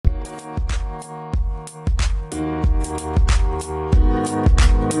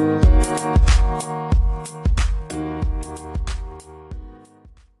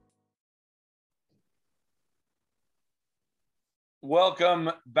Welcome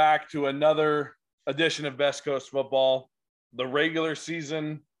back to another edition of Best Coast Football. The regular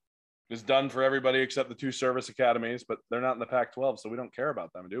season is done for everybody except the two service academies, but they're not in the Pac-12, so we don't care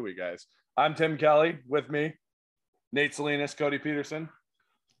about them, do we, guys? I'm Tim Kelly. With me, Nate Salinas, Cody Peterson.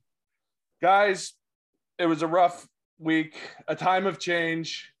 Guys, it was a rough week, a time of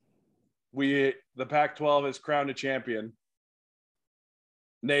change. The Pac-12 has crowned a champion.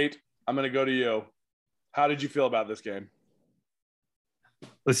 Nate, I'm going to go to you. How did you feel about this game?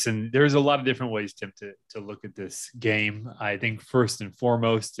 Listen, there's a lot of different ways, Tim, to look at this game. I think first and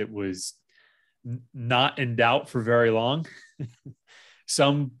foremost, it was not in doubt for very long.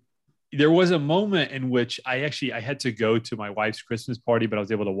 There was a moment in which I had to go to my wife's Christmas party, but I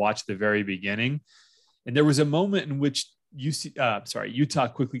was able to watch the very beginning. And there was a moment in which Utah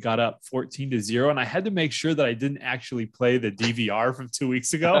quickly got up 14-0. And I had to make sure that I didn't actually play the DVR from 2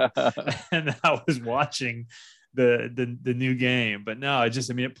 weeks ago. And I was watching the new game, but no,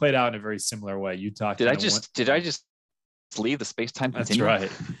 it played out in a very similar way. Utah. Did I just leave the space-time continuum?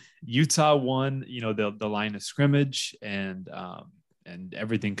 That's right. Utah won, the line of scrimmage, and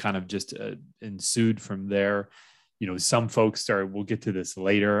everything kind of just ensued from there. Some folks we'll get to this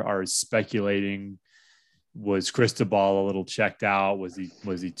later, are speculating, was Cristobal a little checked out? Was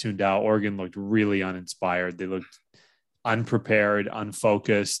he tuned out? Oregon looked really uninspired. They looked unprepared,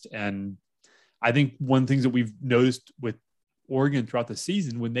 unfocused. And I think one of the things that we've noticed with Oregon throughout the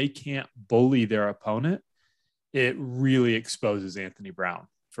season, when they can't bully their opponent, it really exposes Anthony Brown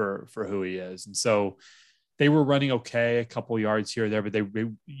for who he is. And so they were running okay, a couple yards here or there, but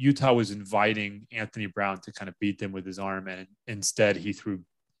Utah was inviting Anthony Brown to kind of beat them with his arm, and instead he threw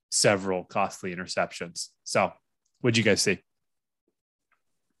several costly interceptions. So what'd you guys see?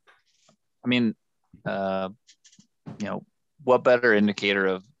 I mean, what better indicator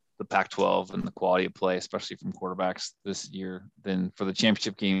of the Pac-12 and the quality of play, especially from quarterbacks this year, than for the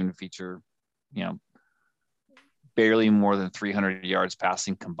championship game to feature, barely more than 300 yards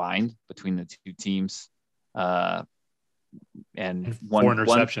passing combined between the two teams, and four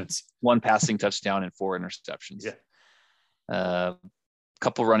interceptions, one passing touchdown and 4 interceptions. Yeah.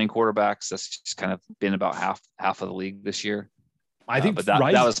 Couple running quarterbacks. That's just kind of been about half of the league this year. I think, but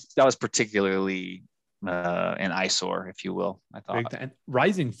that was particularly an eyesore, if you will. I thought. And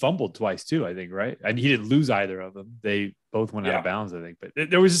Rising fumbled twice too, I think, right? And he didn't lose either of them. They both went out of bounds, I think. But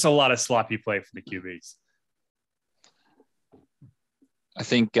there was just a lot of sloppy play from the QBs. I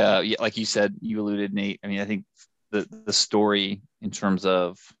think, like you said, you alluded, Nate. I mean, I think the story in terms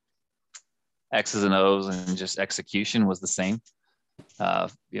of X's and O's and just execution was the same.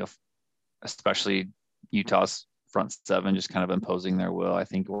 Especially Utah's front seven just kind of imposing their will. I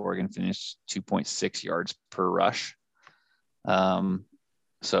think Oregon finished 2.6 yards per rush. I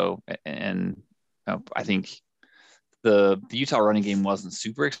think the Utah running game wasn't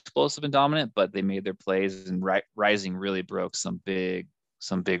super explosive and dominant, but they made their plays, and Rising really broke some big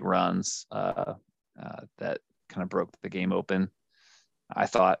runs that kind of broke the game open. I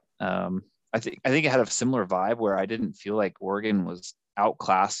thought, I think it had a similar vibe where I didn't feel like Oregon was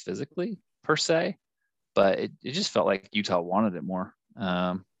outclassed physically per se, but it just felt like Utah wanted it more.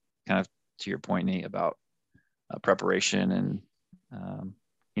 Kind of to your point, Nate, about preparation and,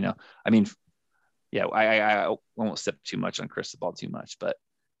 I won't step too much on Cristobal too much, but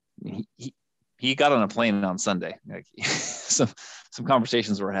he got on a plane on Sunday. Like some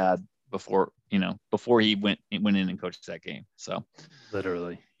conversations were had before he went in and coached that game. So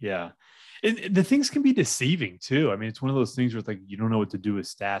literally, yeah. The things can be deceiving too. I mean, it's one of those things where it's like you don't know what to do with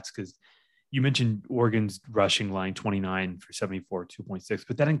stats, because you mentioned Oregon's rushing line 29 for 74, 2.6,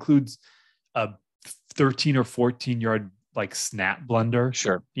 but that includes a 13 or 14 yard like snap blunder.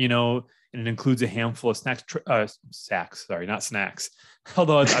 Sure. And it includes a handful of sacks. Sorry, not snacks.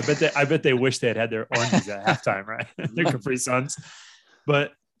 Although I bet they wish they had their oranges at halftime, right? Their Capri Suns.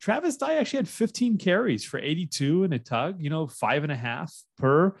 But Travis Dye actually had 15 carries for 82 and a tug, 5.5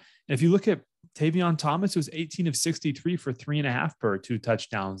 per. And if you look at Tavion Thomas, it was 18 of 63 for 3.5 per, 2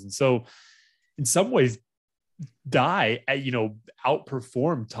 touchdowns. And so in some ways, Dye,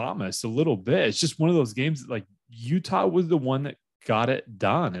 outperformed Thomas a little bit. It's just one of those games that, like, Utah was the one that got it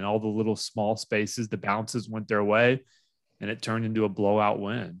done, and all the little small spaces, the bounces went their way, and it turned into a blowout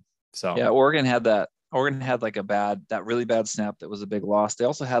win. So yeah, Oregon had like that really bad snap that was a big loss. They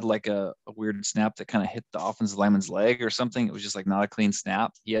also had like a weird snap that kind of hit the offensive lineman's leg or something. It was just like not a clean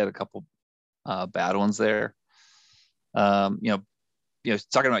snap. He had a couple bad ones there. Talking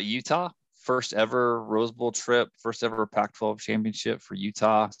about Utah, first ever Rose Bowl trip, first ever Pac-12 championship for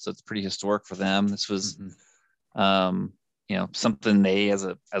Utah. So it's pretty historic for them. This was, something they as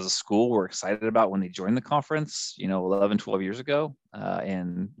a school were excited about when they joined the conference, 11, 12 years ago.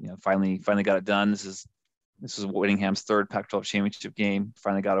 And, finally got it done. This is Whittingham's third Pac-12 championship game.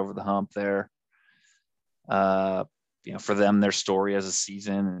 Finally got over the hump there. For them, their story as a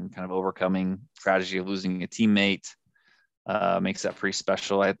season and kind of overcoming tragedy of losing a teammate makes that pretty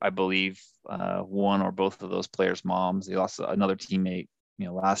special. I believe one or both of those players' moms, they lost another teammate,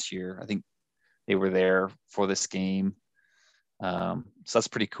 last year. I think they were there for this game. So that's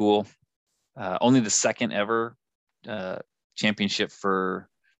pretty cool. Only the second ever championship for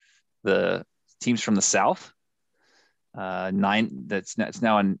the teams from the South. It's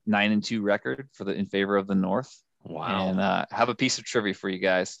now a 9-2 record in favor of the North. Wow. And have a piece of trivia for you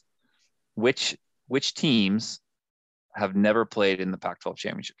guys. Which teams have never played in the Pac-12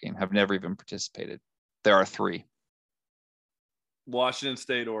 championship game, have never even participated? There are 3. Washington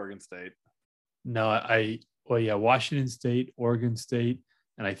State, Oregon State. No, Washington State, Oregon State,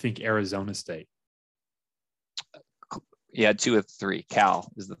 and I think Arizona State. Yeah, 2 of 3.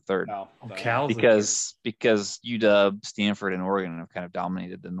 Cal is the third. Cal, because UW, Stanford, and Oregon have kind of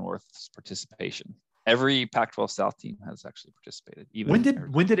dominated the North's participation. Every Pac-12 South team has actually participated.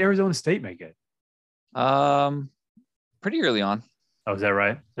 When did Arizona State make it? Pretty early on. Oh, is that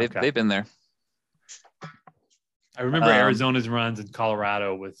right? They've been there. I remember Arizona's runs in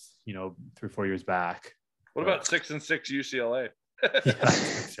Colorado with 3 or 4 years back. What about 6-6 UCLA?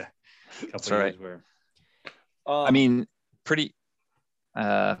 Yeah, that's right. Where, I mean, pretty.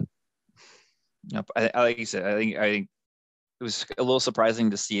 Like you said, I think it was a little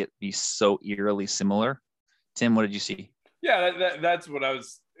surprising to see it be so eerily similar. Tim, what did you see? Yeah, that's what I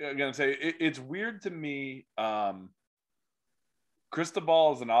was going to say. It's weird to me.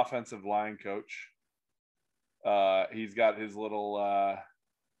 Cristobal is an offensive line coach. He's got his little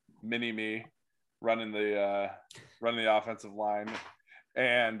mini-me running the offensive line,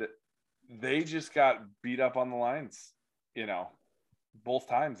 and they just got beat up on the lines, both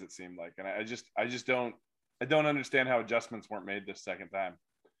times it seemed like. And I just don't understand how adjustments weren't made this second time.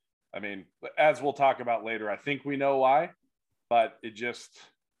 I mean, as we'll talk about later, I think we know why, but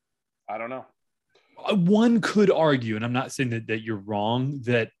I don't know. One could argue, and I'm not saying that you're wrong,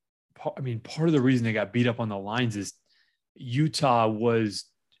 that part of the reason they got beat up on the lines is Utah was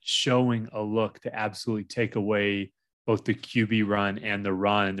showing a look to absolutely take away both the QB run and the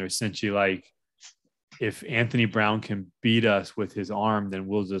run. And they're essentially like, if Anthony Brown can beat us with his arm, then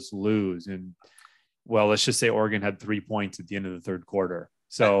we'll just lose. And let's just say Oregon had 3 points at the end of the third quarter.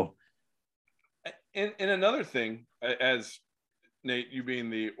 So, and another thing, as Nate, you being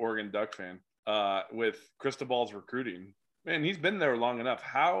the Oregon Duck fan, with Cristobal's recruiting, man, he's been there long enough.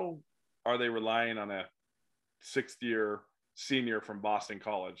 How are they relying on a 6th-year senior from Boston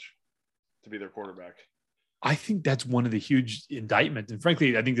College to be their quarterback? I think that's one of the huge indictments. And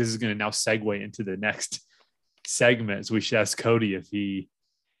frankly, I think this is going to now segue into the next segment. So we should ask Cody if you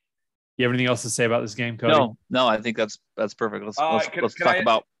have anything else to say about this game, Cody? No, I think that's perfect. Let's talk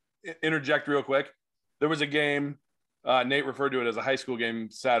about. Interject real quick. There was a game. Nate referred to it as a high school game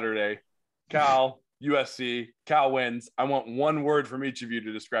Saturday. Cal, USC. Cal wins. I want one word from each of you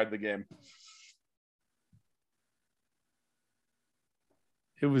to describe the game.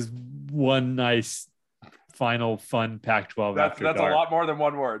 It was one nice final fun Pac-12 that's after dark. A lot more than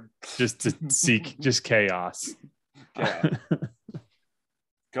one word. Just to seek just chaos.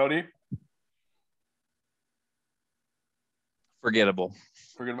 Cody? Forgettable.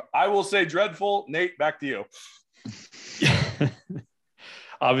 I will say dreadful. Nate, back to you.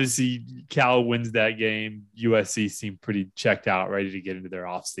 Obviously, Cal wins that game. USC seemed pretty checked out, ready to get into their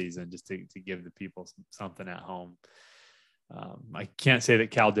off season, just to give the people something at home. I can't say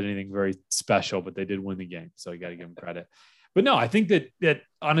that Cal did anything very special, but they did win the game, so you got to give them credit. But no, I think that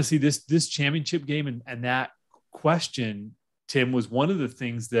honestly, this championship game and that question, Tim, was one of the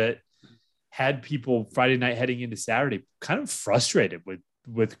things that had people Friday night heading into Saturday kind of frustrated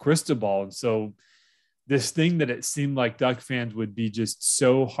with Cristobal. And so this thing that it seemed like Duck fans would be just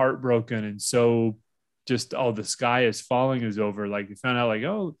so heartbroken and so just, the sky is falling is over. Like they found out like,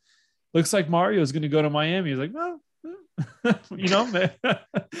 looks like Mario is going to go to Miami. He's like, well, man.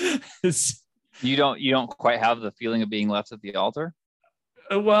 You don't quite have the feeling of being left at the altar.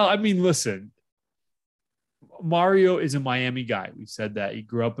 Well, I mean, listen, Mario is a Miami guy. We've said that. He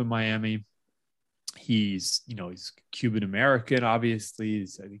grew up in Miami. He's Cuban American, obviously.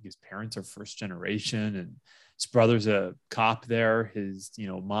 I think his parents are first generation, and his brother's a cop there. His,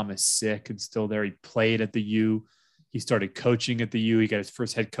 mom is sick and still there. He played at the U. He started coaching at the U. He got his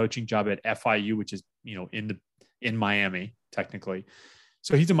first head coaching job at FIU, which is, in Miami, technically.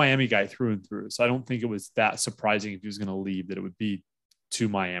 So he's a Miami guy through and through. So I don't think it was that surprising if he was going to leave that it would be to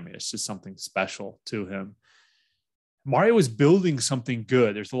Miami. It's just something special to him. Mario was building something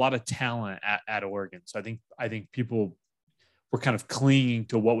good. There's a lot of talent at Oregon. So I think people were kind of clinging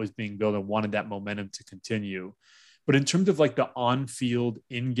to what was being built and wanted that momentum to continue. But in terms of like the on-field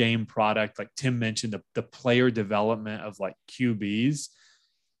in-game product, like Tim mentioned, the player development of like QBs,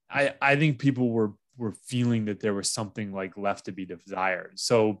 I think people were feeling that there was something like left to be desired.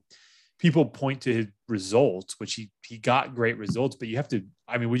 So people point to his results, which he got great results, but you have to,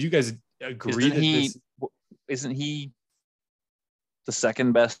 I mean, would you guys agree isn't he the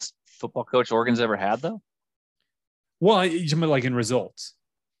second best football coach Oregon's ever had though? Well, you're talking about like in results.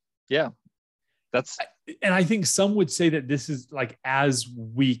 Yeah. And I think some would say that this is like as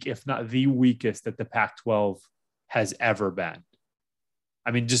weak, if not the weakest that the Pac-12 has ever been.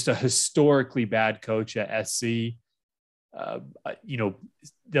 I mean, just a historically bad coach at SC. The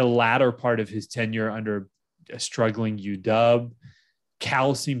latter part of his tenure under a struggling UW.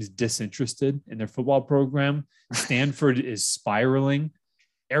 Cal seems disinterested in their football program. Stanford is spiraling.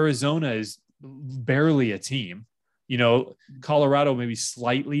 Arizona is barely a team. Colorado maybe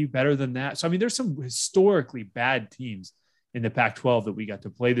slightly better than that. So, I mean, there's some historically bad teams in the Pac-12 that we got to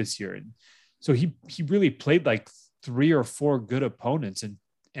play this year. And so he really played like 3 or 4 good opponents,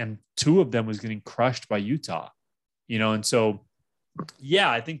 and 2 of them was getting crushed by Utah, and so, yeah,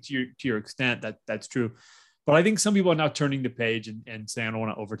 I think to your extent that's true. But I think some people are now turning the page and saying, I don't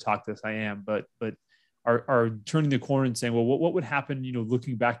want to overtalk this. I am, but are turning the corner and saying, well, what would happen,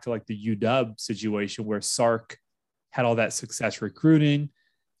 looking back to like the UW situation where Sark had all that success recruiting,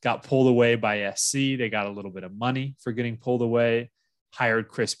 got pulled away by SC. They got a little bit of money for getting pulled away, hired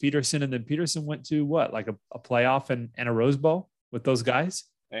Chris Peterson, and then Peterson went to what, like a playoff and a Rose Bowl with those guys?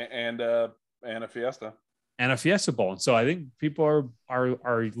 And a Fiesta. And a Fiesta Bowl. And so I think people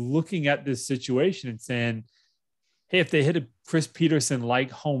are looking at this situation and saying, hey, if they hit a Chris Peterson like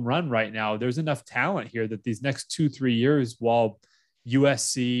home run right now, there's enough talent here that these next 2-3 years, while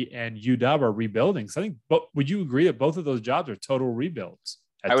USC and UW are rebuilding. So I think, but would you agree that both of those jobs are total rebuilds?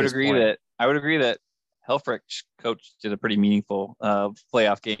 I would agree that Helfrich coach did a pretty meaningful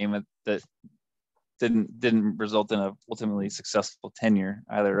playoff game that didn't result in a ultimately successful tenure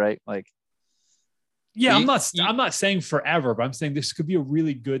either, right? Like, yeah, I'm not saying forever, but I'm saying this could be a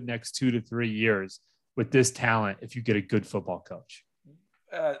really good next 2 to 3 years with this talent if you get a good football coach.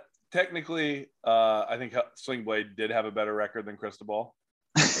 Technically, I think Sling Blade did have a better record than Cristobal.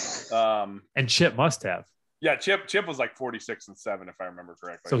 And Chip must have. Yeah, Chip was like 46-7, if I remember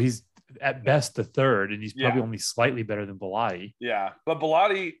correctly. So he's at best the third, and he's probably only slightly better than Bellotti. Yeah, but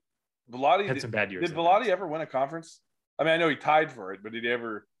Bellotti had some bad years. Did Bellotti ever win a conference? I mean, I know he tied for it, but did he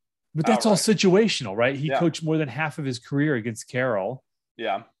ever? But that's all situational, right? He coached more than half of his career against Carroll.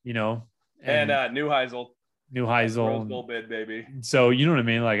 Yeah. And Neuheisel. Rose Bowl bid, baby. So, you know what I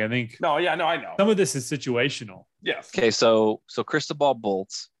mean? Like, I think. No, I know. Some of this is situational. Yes. Okay, so Cristobal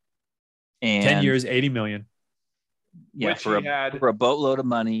bolts. And 10 years, $80 million. Yeah, for a boatload of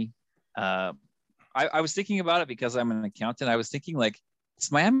money. I was thinking about it because I'm an accountant. I was thinking, like,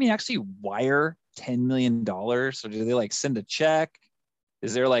 does Miami actually wire $10 million, or do they like send a check?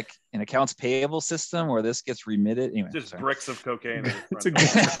 Is there like an accounts payable system where this gets remitted? Anyway, just bricks of cocaine.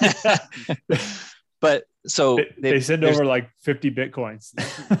 But so they send over like 50 Bitcoins.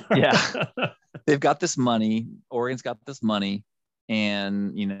 Yeah, they've got this money. Oregon's got this money,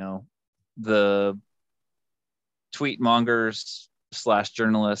 and the tweet mongers /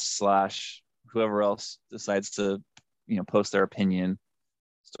 journalists / whoever else decides to post their opinion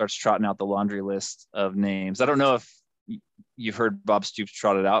starts trotting out the laundry list of names. I don't know if you've heard Bob Stoops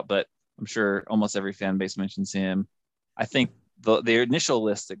trot it out, but I'm sure almost every fan base mentions him. I think the initial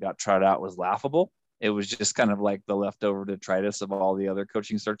list that got trotted out was laughable. It was just kind of like the leftover detritus of all the other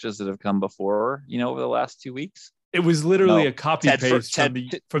coaching searches that have come before, over the last 2 weeks. It was literally a copy paste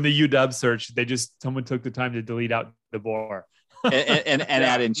from the UW search. Someone took the time to delete out DeBoer and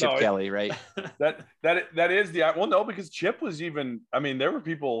add in Chip Kelly, right? That is no, because Chip was even. I mean, there were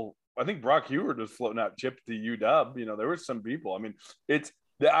people. I think Brock Heward was floating out Chip to UW. There were some people. I mean, it's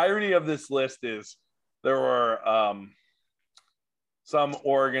the irony of this list is there were some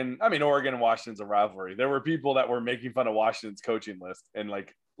Oregon. I mean, Oregon and Washington's a rivalry. There were people that were making fun of Washington's coaching list, and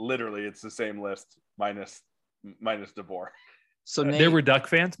like literally, it's the same list minus DeBoer. So there were Duck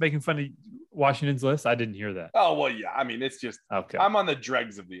fans making fun of Washington's list. I didn't hear that. Oh well, yeah. I mean, it's just okay. I'm on the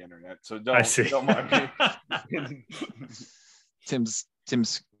dregs of the internet, so don't mind me. Tim's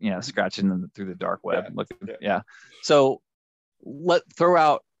scratching through the dark web. Yeah. So throw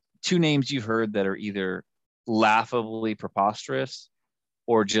out 2 names you've heard that are either laughably preposterous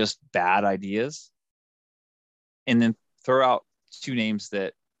or just bad ideas, and then throw out 2 names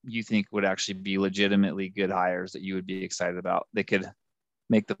that you think would actually be legitimately good hires that you would be excited about. They could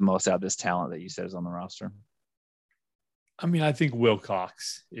make the most out of this talent that you said is on the roster. I mean, I think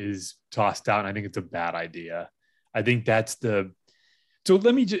Wilcox is tossed out, and I think it's a bad idea. I think that's the. So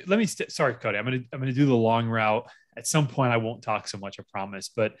sorry, Cody. I'm gonna do the long route. At some point, I won't talk so much, I promise.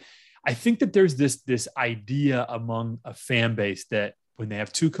 But I think that there's this idea among a fan base that when they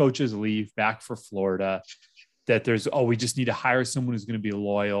have 2 coaches leave back for Florida, that we just need to hire someone who's going to be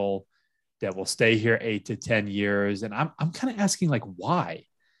loyal, that will stay here 8 to 10 years. And I'm kind of asking, like, why?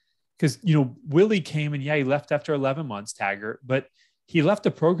 Because, Willie came and he left after 11 months, Taggart, but he left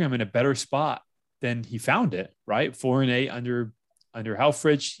the program in a better spot than he found it, right? 4-8 under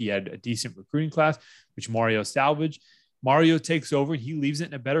Helfrich. He had a decent recruiting class, which Mario salvaged. Mario takes over and he leaves it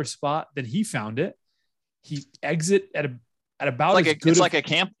in a better spot than he found it. He exit at about like as good. It's like a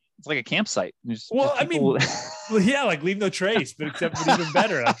camp. It's like a campsite. Like leave no trace, but even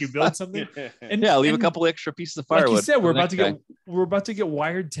better, like you build something. And leave a couple extra pieces of firewood. Like you said, we're about to get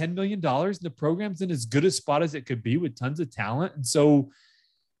wired $10 million, and the program's in as good a spot as it could be with tons of talent. And so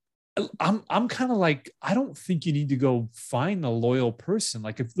I'm kind of like, I don't think you need to go find a loyal person.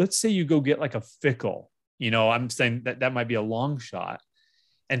 Like, if let's say you go get like a Fickle, I'm saying that might be a long shot.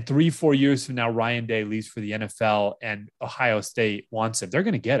 And 3-4 years from now, Ryan Day leaves for the NFL and Ohio State wants him. They're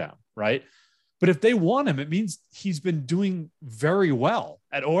going to get him, right? But if they want him, it means he's been doing very well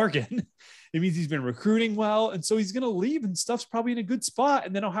at Oregon. It means he's been recruiting well. And so he's going to leave and stuff's probably in a good spot.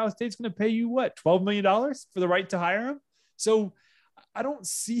 And then Ohio State's going to pay you $12 million for the right to hire him. So I don't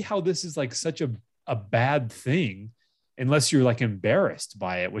see how this is like such a bad thing unless you're like embarrassed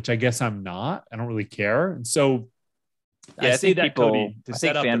by it, which I guess I'm not. I don't really care. And so I think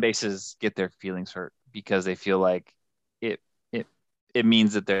fan bases get their feelings hurt because they feel like it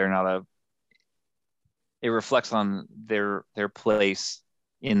means that they're not it reflects on their place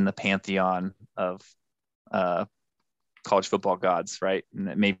in the pantheon of college football gods, right? And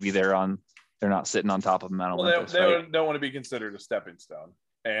that maybe they're not sitting on top of Mount Olympus. They don't want to be considered a stepping stone,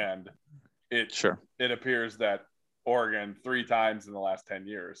 and it appears that Oregon 3 times in the last 10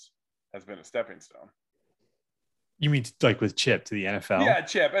 years has been a stepping stone. You mean like with Chip to the NFL? Yeah,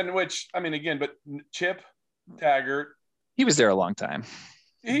 Chip, and but Chip, Taggart, he was there a long time.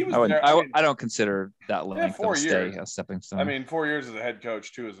 He was I don't consider that length of stay a stepping stone. 4 years as a head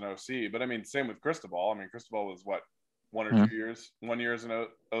coach, 2 as an OC. But same with Cristobal. Cristobal was what, 1 or 2 years? 1 year as an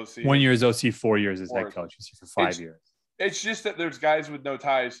OC. 1 year as OC, 4 years as head coach. He's here for 5 years. It's just that there's guys with no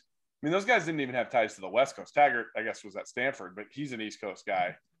ties. Those guys didn't even have ties to the West Coast. Taggart, I guess, was at Stanford, but he's an East Coast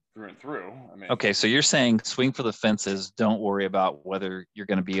guy through and through. Okay, so you're saying swing for the fences. Don't worry about whether you're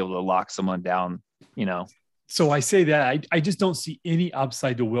going to be able to lock someone down, So I say that I just don't see any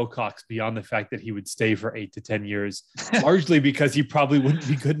upside to Wilcox beyond the fact that he would stay for 8 to 10 years, largely because he probably wouldn't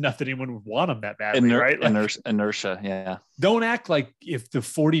be good enough that anyone would want him that badly, right? Inertia, yeah. Don't act like if the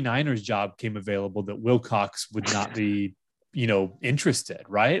 49ers job came available that Wilcox would not be, interested,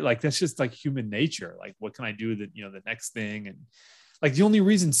 right? Like that's just like human nature. Like what can I do that, the next thing? And like the only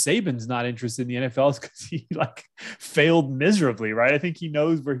reason Saban's not interested in the NFL is because he like failed miserably, right? I think he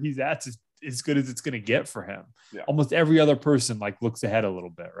knows where he's at as good as it's going to get for him. Yeah. Almost every other person like looks ahead a little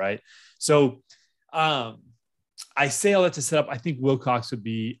bit. Right. So I say all that to set up. I think Wilcox would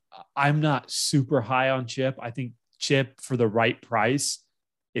be, I'm not super high on Chip. I think Chip for the right price,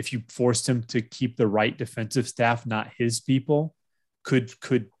 if you forced him to keep the right defensive staff, not his people, could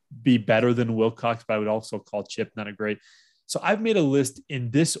be better than Wilcox, but I would also call Chip not a great. So I've made a list in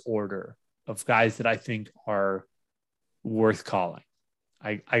this order of guys that I think are worth calling.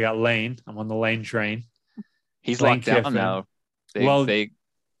 I got Lane. I'm on the Lane train. He's locked down now. You don't think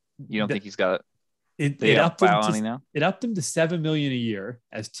he's got it? It upped him to $7 million a year,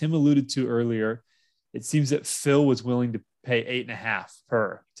 as Tim alluded to earlier. It seems that Phil was willing to pay $8.5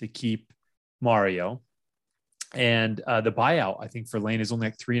 per to keep Mario, and the buyout I think for Lane is only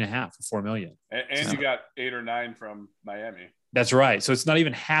like $3.5 for $4 million. And you got 8 or 9 from Miami. That's right. So it's not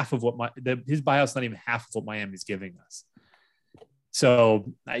even half of what his buyout's not even half of what Miami's giving us.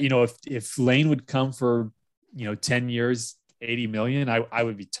 So, if Lane would come for, 10 years, 80 million, I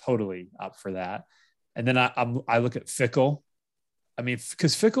would be totally up for that. And then I look at Fickle.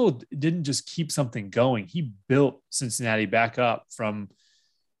 Because Fickle didn't just keep something going. He built Cincinnati back up from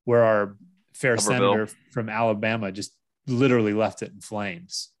where our fair senator from Alabama just literally left it in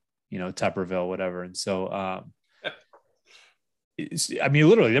flames, Tupperville, whatever. And so,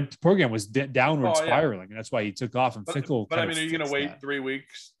 literally, the program was downward spiraling, and that's why he took off. And Fickle. But are you going to wait 3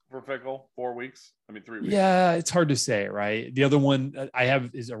 weeks for Fickle? 4 weeks? I mean, 3 weeks. Yeah, it's hard to say, right? The other one I have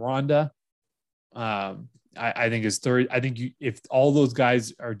is Aranda. I think is third. I think if all those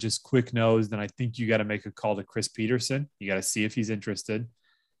guys are just quick nose, then I think you got to make a call to Chris Peterson. You got to see if he's interested,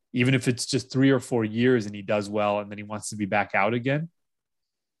 even if it's just 3 or 4 years and he does well and then he wants to be back out again.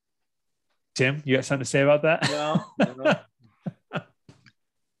 Tim, you got something to say about that? No.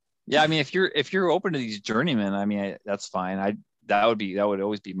 Yeah, I mean, if you're open to these journeymen, I mean, that's fine. That would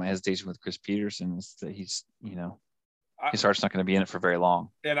always be my hesitation with Chris Peterson, is that he's, his heart's not going to be in it for very long.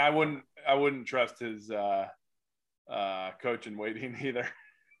 And I wouldn't trust his coach in waiting either.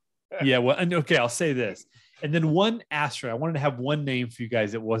 Yeah, well, and okay, I'll say this. And then one asterisk, I wanted to have one name for you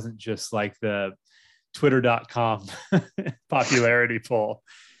guys that wasn't just like the twitter.com popularity poll.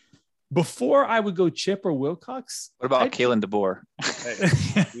 Before I would go Chip or Wilcox. What about Kalen DeBoer?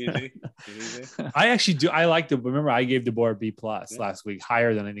 Easy. I actually do. I like remember I gave DeBoer a B+ last week,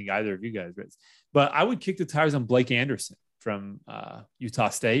 higher than I think either of you guys did. But I would kick the tires on Blake Anderson from Utah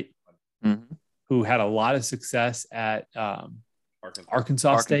State, who had a lot of success at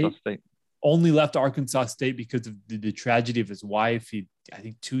Arkansas State. Only left Arkansas State because of the tragedy of his wife. I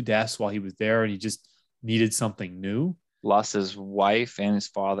think 2 deaths while he was there, and he just needed something new. Lost his wife and his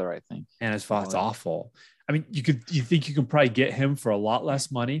father, I think. And his father's awful. I mean, you think you can probably get him for a lot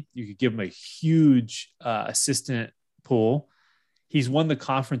less money. You could give him a huge assistant pool. He's won the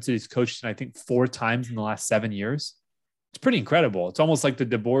conference that he's coached in, I think, 4 times in the last 7 years. It's pretty incredible. It's almost like the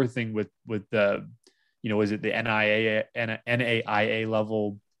DeBoer thing with the, is it the NAIA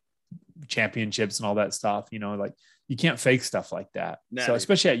level championships and all that stuff? Like you can't fake stuff like that. So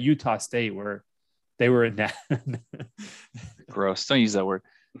especially at Utah State where they were in that. Gross. Don't use that word.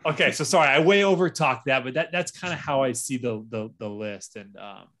 Okay, so sorry, I way over talked that, but that's kind of how I see the list, and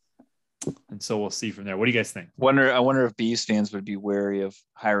so we'll see from there. What do you guys think? I wonder if Bees fans would be wary of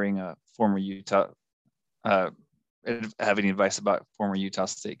hiring a former Utah, having advice about former Utah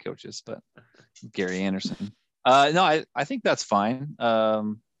State coaches, but Gary Anderson. No, I think that's fine.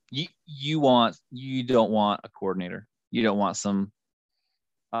 You don't want a coordinator. You don't want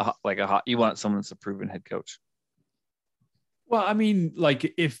you want someone that's a proven head coach. Well, I mean,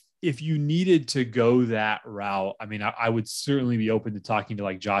 like if you needed to go that route, I mean, I would certainly be open to talking to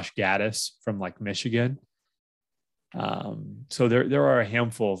like Josh Gaddis from like Michigan. So there are a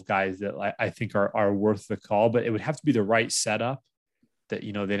handful of guys that I think are worth the call, but it would have to be the right setup that,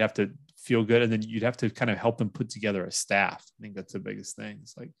 they'd have to feel good. And then you'd have to kind of help them put together a staff. I think that's the biggest thing.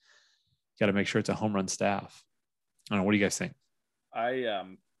 It's like, you got to make sure it's a home run staff. I don't know. What do you guys think?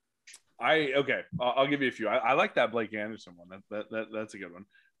 Okay. I'll give you a few. I like that Blake Anderson one. That's a good one.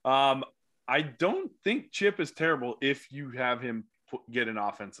 I don't think Chip is terrible if you have him get an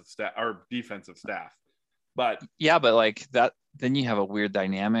offensive staff or defensive staff. But yeah, but like that, then you have a weird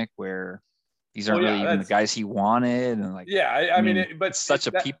dynamic where these aren't really even the guys he wanted, and like I mean, it's such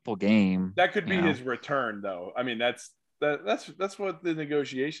a people game. That could be his return, though. I mean, that's what the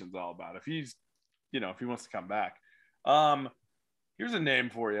negotiation's all about. If he's, if he wants to come back. Here's a name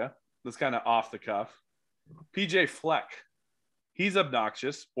for you that's kind of off the cuff. PJ Fleck. He's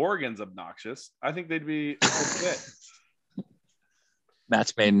obnoxious. Oregon's obnoxious. I think they'd be a good fit.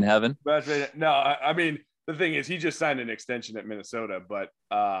 Match made in heaven. No, I mean, the thing is, he just signed an extension at Minnesota, but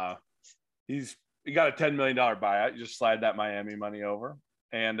he got a $10 million buyout. You just slide that Miami money over,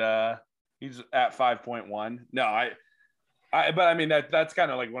 and he's at 5.1. No, but I mean that's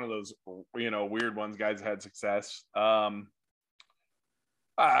kind of like one of those weird ones. Guys had success.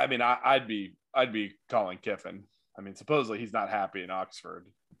 I mean, I'd be calling Kiffin. I mean, supposedly he's not happy in Oxford.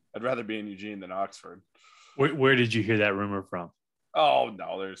 I'd rather be in Eugene than Oxford. Where did you hear that rumor from? Oh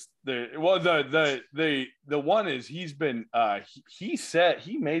no, the one is he's been he said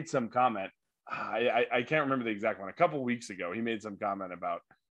he made some comment. I can't remember the exact one. A couple weeks ago, he made some comment about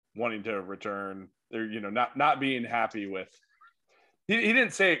wanting to return. They're not being happy with. He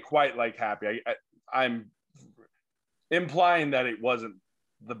didn't say it quite like happy. I'm implying that it wasn't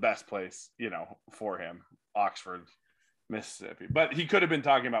the best place, for him, Oxford, Mississippi. But he could have been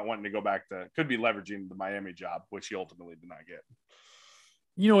talking about wanting to go back could be leveraging the Miami job, which he ultimately did not get.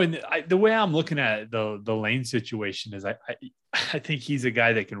 And the way I'm looking at the Lane situation is I think he's a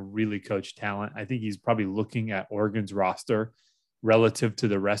guy that can really coach talent. I think he's probably looking at Oregon's roster relative to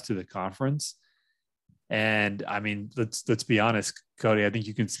the rest of the conference. And I mean, let's be honest, Cody, I think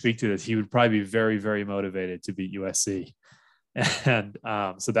you can speak to this. He would probably be very, very motivated to beat USC. And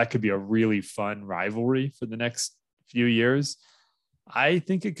so that could be a really fun rivalry for the next few years. I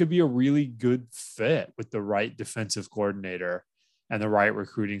think it could be a really good fit with the right defensive coordinator and the right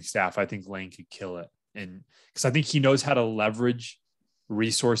recruiting staff. I think Lane could kill it. And because I think he knows how to leverage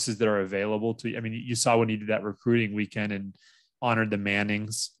resources that are available to you. I mean, you saw when he did that recruiting weekend and honored the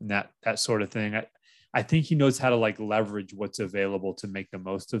Mannings and that sort of thing. I think he knows how to like leverage what's available to make the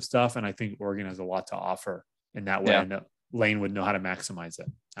most of stuff. And I think Oregon has a lot to offer in that way. And Lane would know how to maximize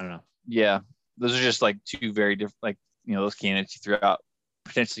it. I don't know. Yeah. Those are just like two very different, like, you know, those candidates you threw out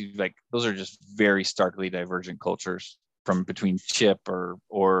potentially, like, those are just very starkly divergent cultures from between Chip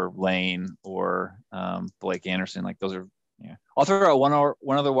or Lane or Blake Anderson. Like those are, yeah. I'll throw out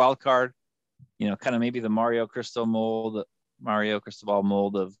one other wild card, you know, kind of maybe the Mario Cristobal mold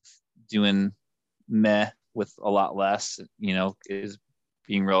of doing meh with a lot less, you know, is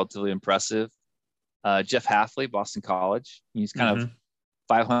being relatively impressive. Jeff Hafley, Boston College. He's kind of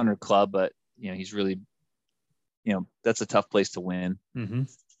 500 club, but, you know, he's really, you know, that's a tough place to win.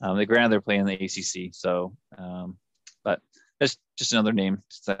 They granted they're playing the ACC. So, but that's just another name.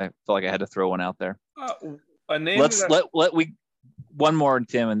 I felt like I had to throw one out there. A name. Let one more,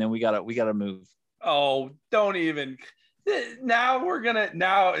 Tim, and then we gotta move. Oh, don't even. Now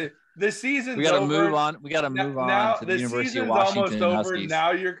the season's we gotta over. move on. We gotta move on to the University of Washington almost over. Huskies.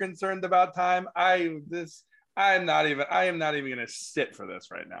 Now you're concerned about time. I am not even gonna sit for this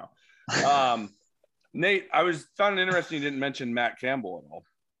right now. Nate, I found it interesting you didn't mention Matt Campbell at all.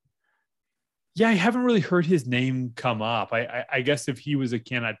 Yeah, I haven't really heard his name come up. I guess if he was a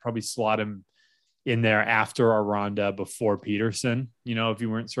candidate, I'd probably slot him in there after Aranda, before Peterson, you know, if you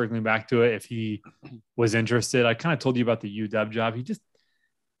weren't circling back to it, if he was interested. I kind of told you about the UW job.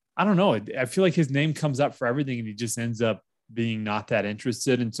 I don't know. I feel like his name comes up for everything and he just ends up being not that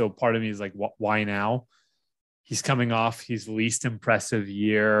interested. And so part of me is like, why now? He's coming off his least impressive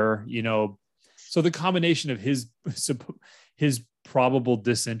year, you know. So the combination of his probable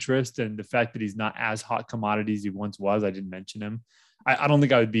disinterest and the fact that he's not as hot commodity as he once was, I didn't mention him. I don't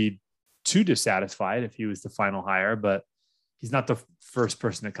think I would be too dissatisfied if he was the final hire, but he's not the first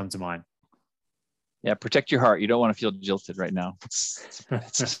person that comes to mind. Yeah, protect your heart. You don't want to feel jilted right now. It's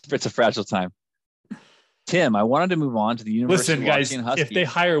a fragile time. Tim, I wanted to move on to the University of Washington Huskies. If they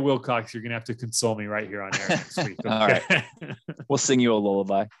hire Wilcox, you're going to have to console me right here on air next week. Okay? All right. We'll sing you a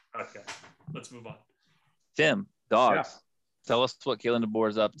lullaby. Okay. Let's move on. Tim, Dogs. Yeah. Tell us what Kalen DeBoer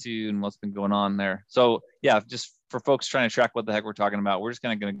is up to and what's been going on there. So, yeah, just for folks trying to track what the heck we're talking about, we're just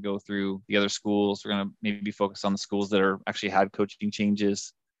kind of going to go through the other schools. We're going to maybe focus on the schools that are actually had coaching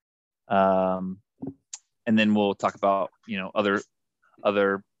changes. And then we'll talk about, you know,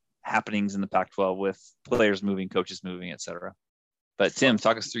 other happenings in the Pac-12 with players moving, coaches moving, et cetera. But Tim,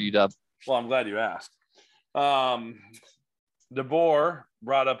 talk us through UW. Well, I'm glad you asked. DeBoer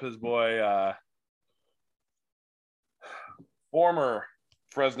brought up his boy, former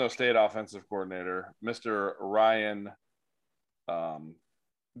Fresno State offensive coordinator, Mr. Ryan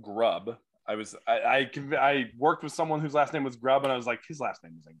Grubb. I worked with someone whose last name was Grubb, and I was like, his last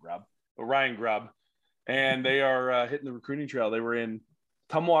name isn't Grubb, but Ryan Grubb. And they are hitting the recruiting trail. They were in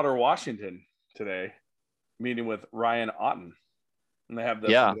Tumwater, Washington today, meeting with Ryan Otten, and they have the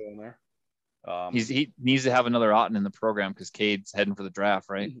video in there. He needs to have another Otten in the program because Cade's heading for the draft,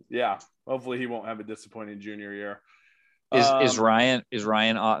 right? Yeah. Hopefully he won't have a disappointing junior year. Is Ryan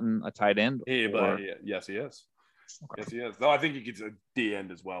Otten a tight end? Yes, he is. Okay. Yes, he is. Though I think he gets a D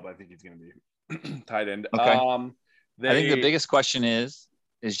end as well, but I think he's going to be tight end. Okay. I think the biggest question is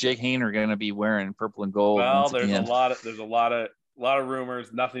Jake Haener going to be wearing purple and gold? Well, there's a lot of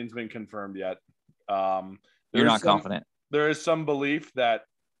rumors. Nothing's been confirmed yet. You're not confident. There is some belief that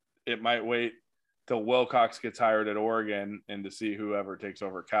it might wait till Wilcox gets hired at Oregon and to see whoever takes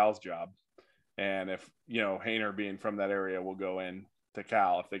over Cal's job. And if, you know, Haener being from that area will go in to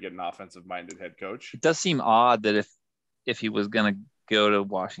Cal if they get an offensive-minded head coach. It does seem odd that if he was going to go to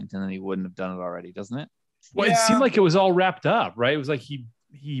Washington, then he wouldn't have done it already, doesn't it? Well, It seemed like it was all wrapped up, right? It was like he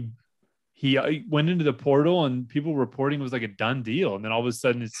went into the portal and people reporting it was like a done deal. And then all of a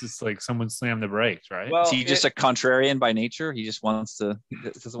sudden it's just like someone slammed the brakes, right? Well, is he just a contrarian by nature? He just doesn't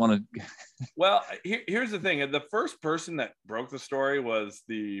want to. Well, here's the thing. The first person that broke the story was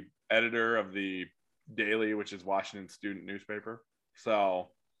the editor of the Daily, which is Washington student newspaper. So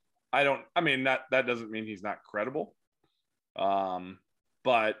that doesn't mean he's not credible.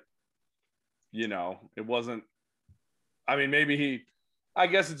 But you know, it wasn't, I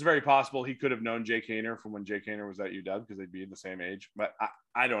guess it's very possible he could have known Jake Haener from when Jake Haener was at UW because they'd be the same age, but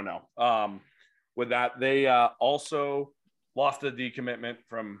I don't know. With that, they also lost a decommitment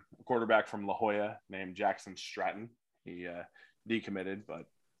from a quarterback from La Jolla named Jackson Stratton. He decommitted, but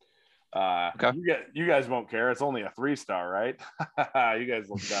okay. You guys won't care. It's only a 3-star, right? You guys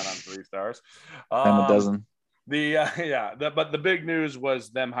look down on 3 stars. And a dozen. But the big news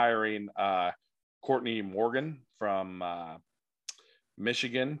was them hiring Courtney Morgan from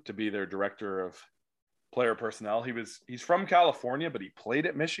Michigan to be their director of player personnel. He's from California, but he played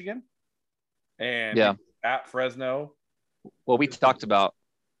at Michigan and at Fresno. Well, we talked about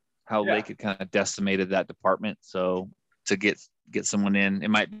how Lake had kind of decimated that department. So to get someone in, it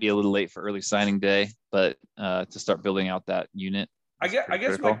might be a little late for early signing day, but to start building out that unit. I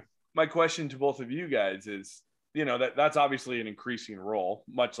guess my question to both of you guys is, that's obviously an increasing role,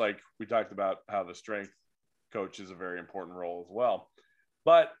 much like we talked about how the strength coach is a very important role as well.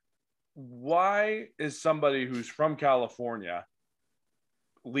 But why is somebody who's from California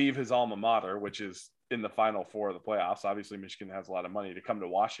leave his alma mater, which is in the Final Four of the playoffs? Obviously, Michigan has a lot of money to come to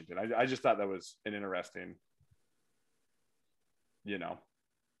Washington. I just thought that was an interesting,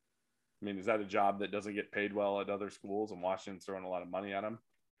 is that a job that doesn't get paid well at other schools and Washington's throwing a lot of money at him?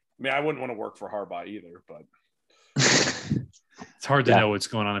 I wouldn't want to work for Harbaugh either, but it's hard to know what's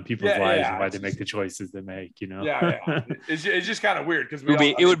going on in people's lives and why they make the choices they make, It's just kind of weird because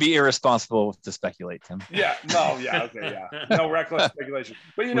it would be irresponsible to speculate, Tim. No reckless speculation.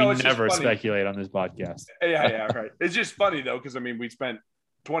 But we never speculate on this podcast. Right. It's just funny though, because we spent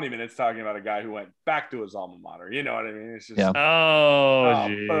 20 minutes talking about a guy who went back to his alma mater. You know what I mean? It's just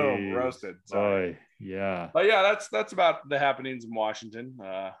boom, roasted. Sorry. Yeah. But that's about the happenings in Washington.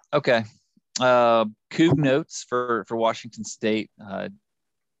 Okay. Coug notes for Washington State.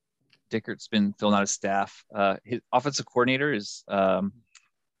 Dickert's been filling out his staff. His offensive coordinator is a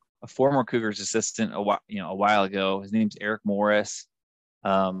former Cougars assistant a while ago. His name's Eric Morris.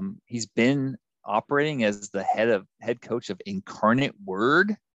 He's been operating as the head coach of Incarnate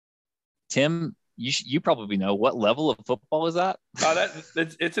Word. Tim, you probably know, what level of football is that?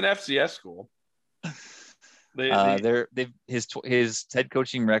 It's an FCS school. His head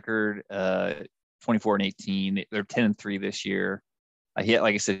coaching record 24-18. They're 10-3 this year.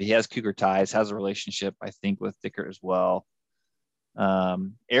 Like I said, he has Cougar ties, has a relationship, I think, with Dickert as well.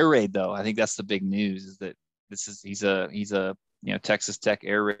 Air Raid, though, I think that's the big news, is that he's a Texas Tech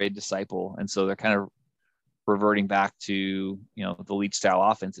Air Raid disciple, and so they're kind of reverting back to the Leach style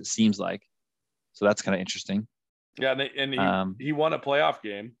offense, it seems like. So that's kind of interesting. Yeah, and he won a playoff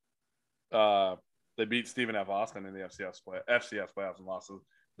game. They beat Stephen F. Austin in the FCS playoffs and lost to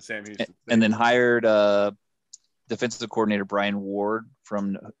the Sam Houston State. And then hired defensive coordinator Brian Ward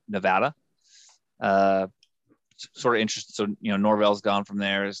from Nevada. Sort of interesting. So, Norvell's gone from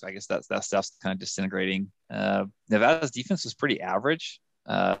there. I guess that stuff's kind of disintegrating. Nevada's defense was pretty average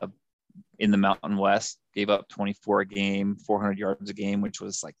in the Mountain West. Gave up 24 a game, 400 yards a game, which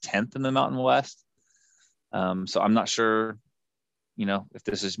was like 10th in the Mountain West. So I'm not sure, if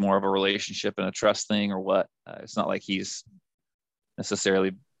this is more of a relationship and a trust thing or what. It's not like he's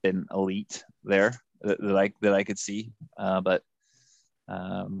necessarily been elite there that I could see. But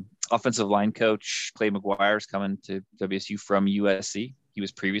offensive line coach Clay McGuire is coming to WSU from USC. He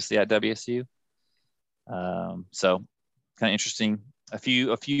was previously at WSU. So kind of interesting. A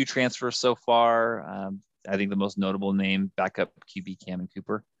few transfers so far. I think the most notable name, backup QB Cameron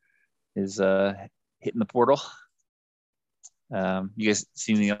Cooper, is hitting the portal. You guys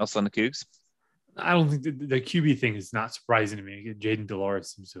see anything else on the Cougs? I don't think the QB thing is not surprising to me. Jaden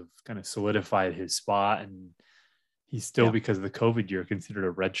Delores seems to have kind of solidified his spot, and he's still, because of the COVID year, considered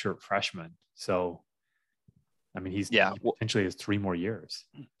a redshirt freshman. So, he potentially has 3 more years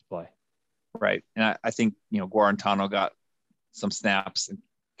to play. Right. And I think, Guarantano got some snaps, and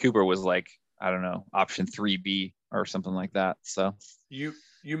Cooper was like, I don't know, option 3B or something like that. So you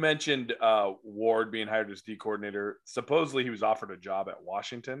mentioned Ward being hired as D coordinator. Supposedly he was offered a job at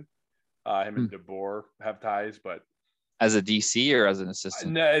Washington. Him and DeBoer have ties, but as a DC or as an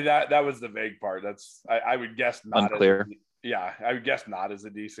assistant? No, that was the vague part. That's I would guess not. Unclear. I would guess not as a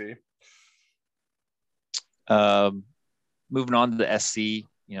DC. Moving on to the SC,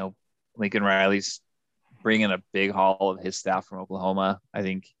 Lincoln Riley's bringing a big haul of his staff from Oklahoma. I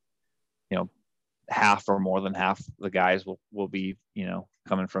think, half or more than half the guys will be,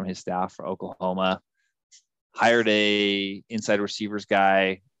 coming from his staff for Oklahoma. Hired a inside receivers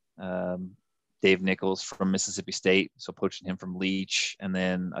guy, Dave Nichols from Mississippi State, so poaching him from Leach, and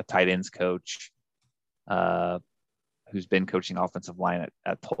then a tight ends coach who's been coaching offensive line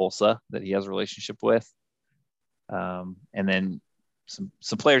at Tulsa that he has a relationship with. And then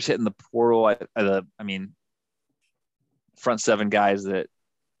some players hitting the portal. Front 7 guys that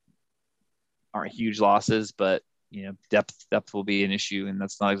aren't huge losses, but depth will be an issue, and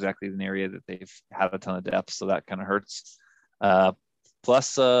that's not exactly an area that they've had a ton of depth, so that kind of hurts.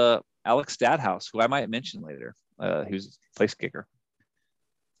 Plus Alex Stadhouse, who I might mention later, who's place kicker.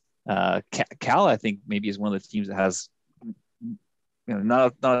 Cal, I think, maybe is one of the teams that has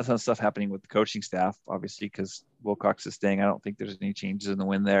not a ton of stuff happening with the coaching staff, obviously, because Wilcox is staying. I don't think there's any changes in the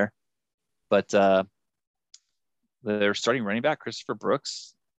wind there. But they're starting running back Christopher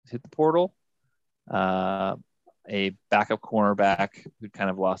Brooks hit the portal. A backup cornerback who kind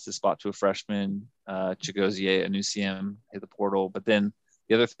of lost his spot to a freshman, Chigozie Anusiam, hit the portal. But then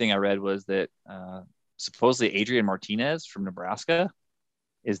the other thing I read was that supposedly Adrian Martinez from Nebraska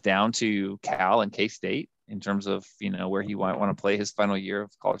is down to Cal and K-State in terms of, where he might want to play his final year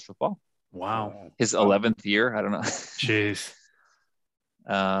of college football. Wow. His 11th year. I don't know. Jeez.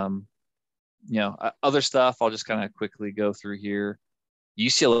 Other stuff I'll just kind of quickly go through here.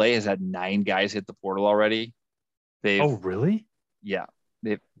 UCLA has had 9 guys hit the portal already. Oh, really? Yeah.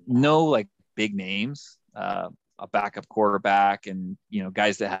 They've no like big names, a backup quarterback and,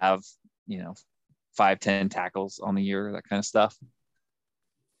 guys that have, 5-10 tackles on the year, that kind of stuff.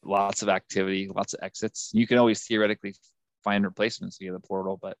 Lots of activity, lots of exits. You can always theoretically find replacements via the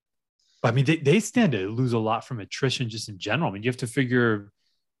portal, but I mean, they stand to lose a lot from attrition just in general. I mean, you have to figure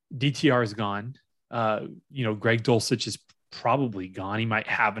DTR is gone. Greg Dulcich is probably gone. He might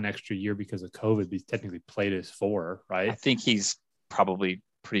have an extra year because of COVID, but he's technically played his 4, right? I think he's probably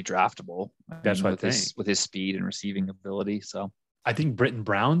pretty draftable. That's what I think. With his speed and receiving ability. So I think Britton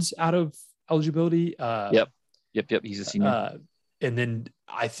Brown's out of eligibility. Yep. He's a senior. And then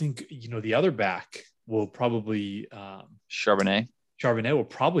I think, the other back will probably Charbonnet will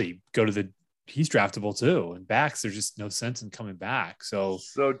probably go to he's draftable too. And backs, there's just no sense in coming back. So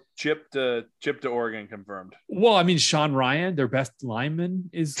Chip to Oregon confirmed. Well, I mean, Sean Ryan, their best lineman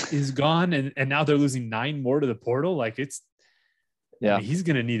is gone, and now they're losing 9 more to the portal. Like I mean, he's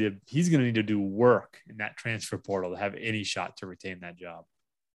gonna need to do work in that transfer portal to have any shot to retain that job.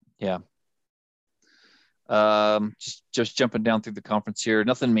 Yeah. Just jumping down through the conference here.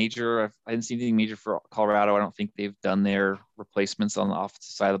 Nothing major. I didn't see anything major for Colorado. I don't think they've done their replacements on the offensive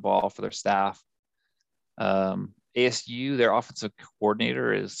side of the ball for their staff. ASU, their offensive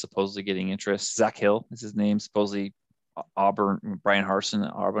coordinator is supposedly getting interest. Zach Hill is his name. Supposedly Auburn, Brian Harsin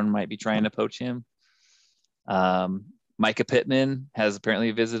at Auburn might be trying to poach him. Micah Pittman has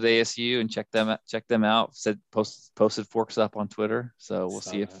apparently visited ASU and checked them out. Said posted forks up on Twitter. So we'll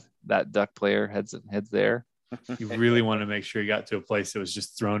see if that Duck player heads there. You really want to make sure he got to a place that was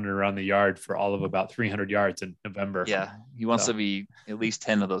just thrown around the yard for all of about 300 yards in November. Yeah, he wants to be at least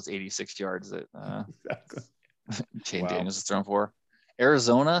 10 of those 86 yards that exactly. Shane Daniels is thrown for.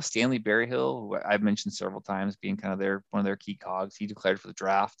 Arizona, Stanley Berryhill, who I've mentioned several times, being kind of one of their key cogs. He declared for the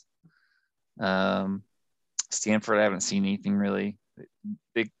draft. Stanford, I haven't seen anything really.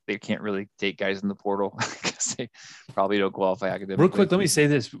 They can't really take guys in the portal because they probably don't qualify academically. Real quick, let me say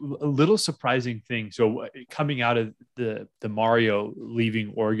this: a little surprising thing. So coming out of the Mario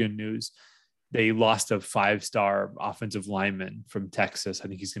leaving Oregon news, they lost a 5-star offensive lineman from Texas. I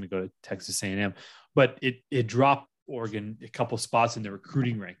think he's going to go to Texas A&M, but it dropped Oregon a couple spots in the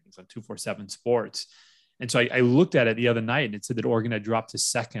recruiting rankings on 247 Sports. And so I looked at it the other night and it said that Oregon had dropped to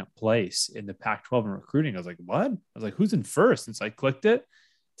 2nd place in the Pac-12 in recruiting. I was like, what? I was like, who's in first? And so I clicked it.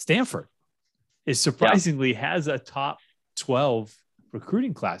 Stanford is surprisingly has a top 12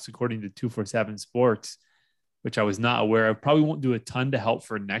 recruiting class, according to 247 Sports, which I was not aware of. Probably won't do a ton to help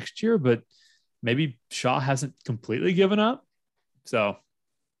for next year, but maybe Shaw hasn't completely given up. So,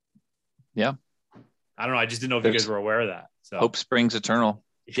 yeah. I don't know. I just didn't know if you guys were aware of that. So hope springs eternal.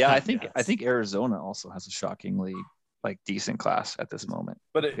 Yeah, I think Arizona also has a shockingly decent class at this moment.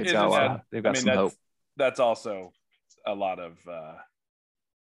 But they've got some hope. That's also a lot of.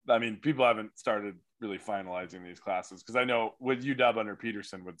 People haven't started really finalizing these classes because I know with UW under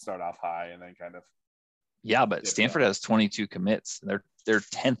Peterson would start off high and then kind of. Yeah, but Stanford has 22 commits. They're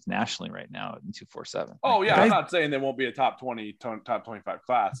 10th nationally right now in 247. Oh yeah, I'm not saying they won't be a top 20, top 25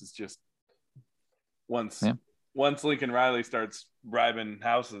 class. It's just once Lincoln Riley starts bribing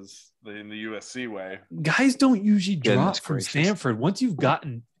houses in the USC way. Guys don't usually drop from Stanford. Once you've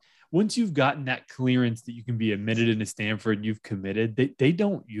gotten that clearance that you can be admitted into Stanford and you've committed, they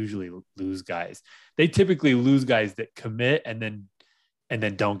don't usually lose guys. They typically lose guys that commit and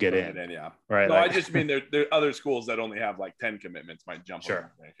then don't get in. Yeah. Right. No, I just mean there are other schools that only have 10 commitments might jump.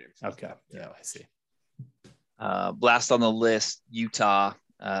 Sure. On rankings. Okay. Yeah, I see. Last on the list, Utah.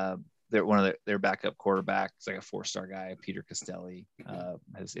 They're one of their backup quarterbacks, like a 4-star guy, Peter Costelli,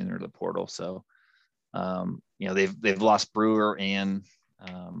 has entered the portal. So, they've lost Brewer and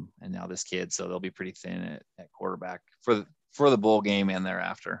now this kid, so they'll be pretty thin at quarterback for the bowl game and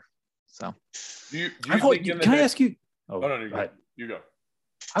thereafter. So, can I ask you? Oh, no, you go.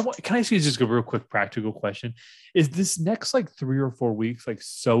 Can I ask you just a real quick practical question? Is this next 3 or 4 weeks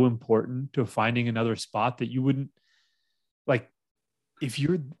so important to finding another spot that you wouldn't if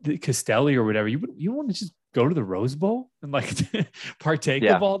you're the Costelli or whatever, you want to just go to the Rose Bowl and like partake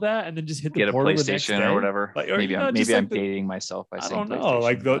Yeah. of all that, and then just hit the Get a portal the next PlayStation day or whatever. Like, or, maybe you know, I'm just like dating myself by I saying don't know,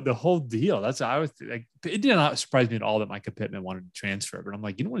 like PlayStation. the whole deal. That's how I was like. It did not surprise me at all that Micah Pittman wanted to transfer, but I'm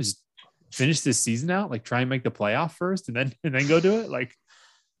like, you know what? Just finish this season out, like try and make the playoff first, and then go do it. Like,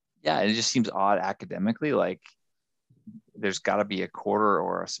 yeah, it just seems odd academically. Like there's got to be a quarter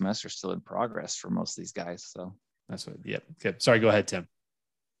or a semester still in progress for most of these guys. So that's what. Yeah. Okay. Sorry. Go ahead, Tim.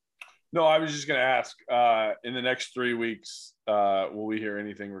 No, I was just going to ask. In the next 3 weeks, will we hear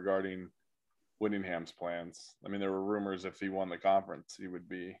anything regarding Whittingham's plans? I mean, there were rumors if he won the conference, he would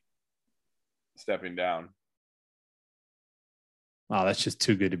be stepping down. Wow, that's just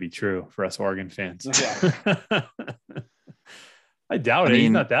too good to be true for us Oregon fans. Yeah. I doubt it. He's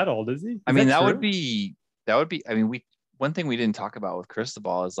not that old, is he? I mean, that would be. I mean, one thing we didn't talk about with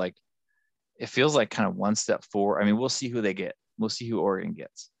Cristobal is like, it feels like kind of one step forward. I mean, we'll see who they get. We'll see who Oregon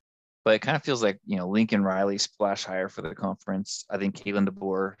gets. But it kind of feels like, Lincoln Riley splash hire for the conference. I think Kalen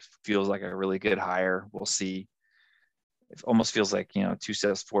DeBoer feels like a really good hire. We'll see. It almost feels like, 2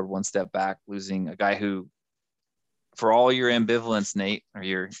 steps forward, 1 step back, losing a guy who, for all your ambivalence, Nate, or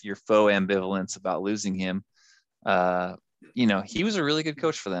your faux ambivalence about losing him, he was a really good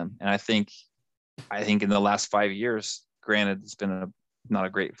coach for them. And I think in the last 5 years, granted, it's been not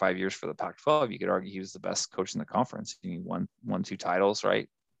a great 5 years for the Pac-12. You could argue he was the best coach in the conference. He won 2 titles, right?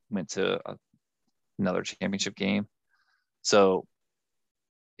 Went to another championship game. So,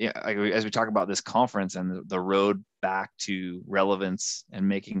 yeah, as we talk about this conference and the road back to relevance and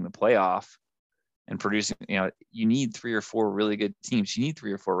making the playoff and producing, you need 3 or 4 really good teams. You need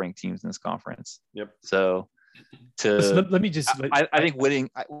 3 or 4 ranked teams in this conference. Yep. So, let me just. I think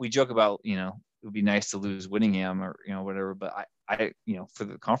we joke about, it would be nice to lose Whittingham or whatever, but I for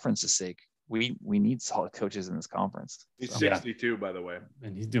the conference's sake, we need solid coaches in this conference. He's 62, by the way,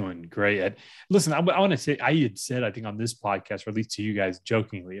 and he's doing great. Listen, I want to say, I had said, I think on this podcast, or at least to you guys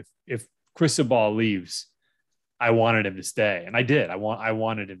jokingly, if Cristobal leaves, I wanted him to stay, and I did. I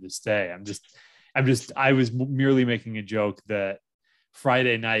wanted him to stay. I was merely making a joke that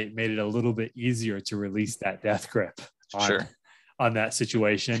Friday night made it a little bit easier to release that death grip on that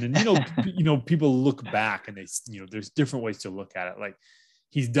situation. And, people look back and they, there's different ways to look at it. Like,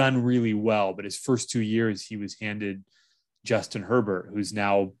 he's done really well, but his first 2 years, he was handed Justin Herbert, who's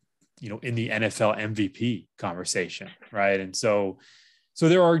now, in the NFL MVP conversation. Right. And so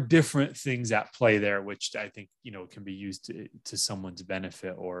there are different things at play there, which I think, can be used to someone's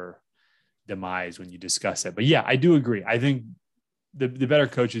benefit or demise when you discuss it. But yeah, I do agree. I think the better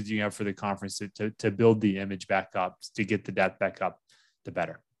coaches you have for the conference to build the image back up, to get the depth back up, the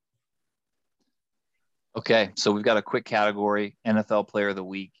better. Okay, so we've got a quick category, NFL Player of the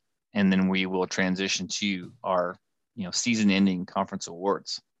Week, and then we will transition to our, season-ending conference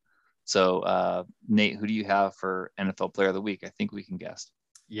awards. So, Nate, who do you have for NFL Player of the Week? I think we can guess.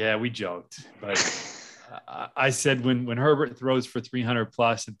 Yeah, we joked, but I said when Herbert throws for 300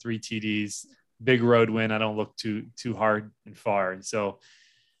 plus and 3 TDs, big road win. I don't look too hard and far, and so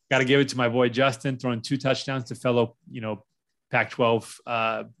got to give it to my boy Justin, throwing 2 touchdowns to fellow,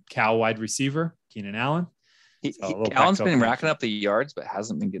 Pac-12 Cal wide receiver Keenan Allen. Allen's been racking up the yards, but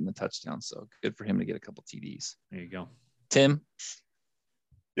hasn't been getting the touchdowns. So good for him to get a couple TDs. There you go, Tim.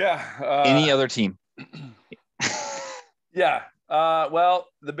 Yeah. Any other team? Yeah. Well,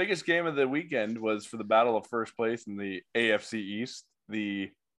 the biggest game of the weekend was for the battle of first place in the AFC East. The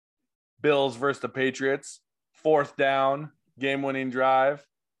Bills versus the Patriots. 4th down, game-winning drive.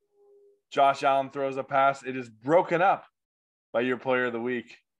 Josh Allen throws a pass. It is broken up by your player of the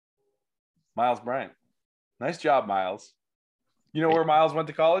week, Miles Bryant. Nice job, Miles. You know where Miles went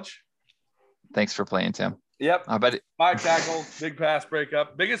to college? Thanks for playing, Tim. Yep. I bet 5 tackles, big pass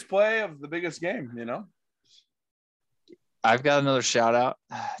breakup. Biggest play of the biggest game, I've got another shout out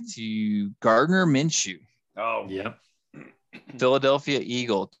to Gardner Minshew. Oh, yep. Philadelphia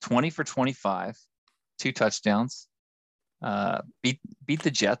Eagle, 20 for 25, 2 touchdowns. Beat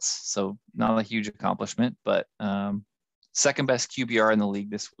the Jets, so not a huge accomplishment, but second best QBR in the league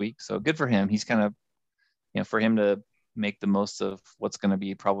this week. So good for him. He's kind of, for him to make the most of what's going to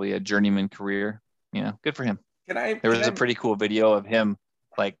be probably a journeyman career. Good for him. There was a pretty cool video of him,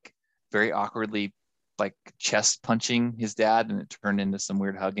 like, very awkwardly, like, chest punching his dad, and it turned into some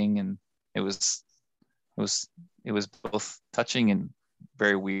weird hugging, and it was both touching and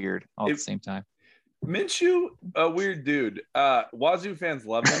very weird all at the same time. Minshew, a weird dude. Wazoo fans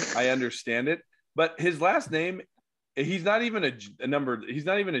love him. I understand it, but his last name, he's not even a number. He's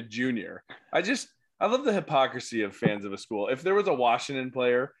not even a junior. I love the hypocrisy of fans of a school. If there was a Washington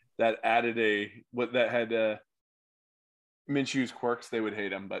player that added Minshew's quirks, they would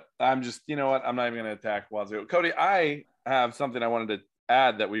hate him. But I'm just, you know what? I'm not even going to attack Wazoo. Cody, I have something I wanted to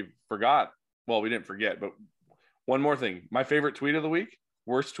add that we forgot. Well, we didn't forget, but one more thing. My favorite tweet of the week,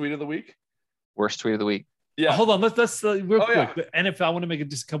 worst tweet of the week. Worst tweet of the week. Yeah. Hold on. Let's real quick. Yeah. The NFL, I want to make it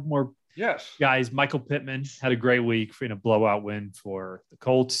just a couple more Yes. guys. Michael Pittman had a great week in a blowout win for the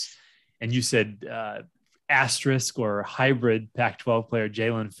Colts. And you said asterisk or hybrid Pac-12 player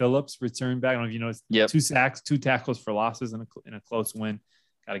Jalen Phillips returned back. I don't know if you know, Yep. 2 sacks, 2 tackles for losses in a close win.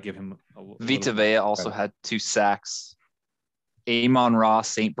 Got to give him Vita Vea also had 2 sacks. Amon-Ra,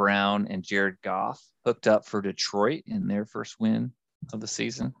 St. Brown, and Jared Goff hooked up for Detroit in their first win of the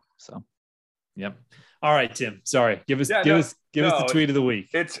season. So, yep. All right, Tim. Sorry. Give us the tweet of the week.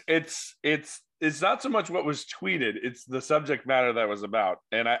 It's not so much what was tweeted; it's the subject matter that was about.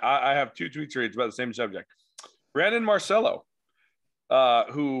 And I have 2 tweet reads about the same subject. Brandon Marcello,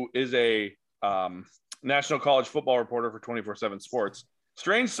 who is a national college football reporter for 24/7 Sports.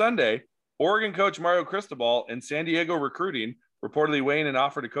 Strange Sunday. Oregon coach Mario Cristobal and San Diego recruiting reportedly weighing an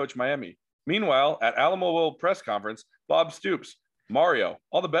offer to coach Miami. Meanwhile, at Alamo Bowl press conference, Bob Stoops, Mario,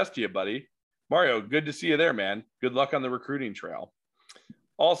 all the best to you, buddy. Mario, good to see you there, man. Good luck on the recruiting trail.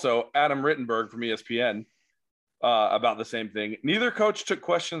 Also, Adam Rittenberg from ESPN about the same thing. Neither coach took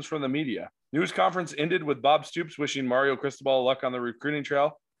questions from the media. News conference ended with Bob Stoops wishing Mario Cristobal luck on the recruiting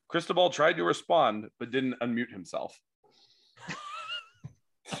trail. Cristobal tried to respond, but didn't unmute himself.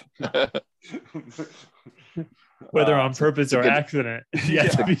 Whether on purpose or accident.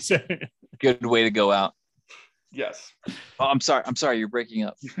 To be said. Good way to go out. Yes. Oh, I'm sorry. You're breaking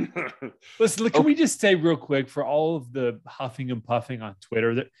up. Listen, can we just say real quick for all of the huffing and puffing on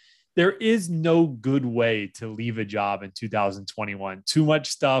Twitter that there is no good way to leave a job in 2021. Too much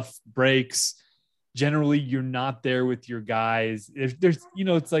stuff breaks. Generally, you're not there with your guys. If there's,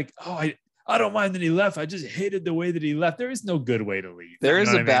 it's like, I don't mind that he left. I just hated the way that he left. There is no good way to leave. There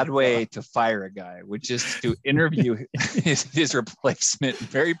is a bad way to fire a guy, which is to interview his replacement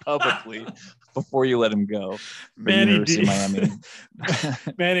very publicly before you let him go. Manny Miami.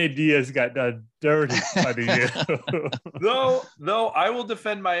 Manny Diaz got done dirty by the Though I will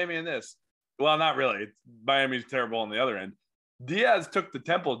defend Miami in this. Well, not really. Miami's terrible on the other end. Diaz took the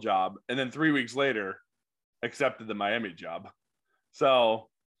Temple job and then 3 weeks later accepted the Miami job. So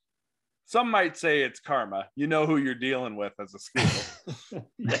some might say it's karma. You know who you're dealing with as a school.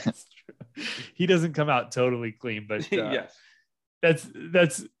 Yes, true. He doesn't come out totally clean, but yes,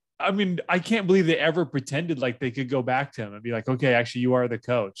 that's. I mean, I can't believe they ever pretended like they could go back to him and be like, "Okay, actually, you are the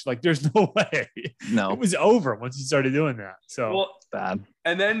coach." Like, there's no way. No, it was over once he started doing that. So bad.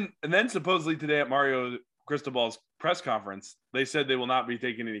 And then supposedly today at Mario Cristobal's press conference, they said they will not be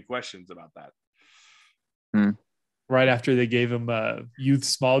taking any questions about that. Right after they gave him a youth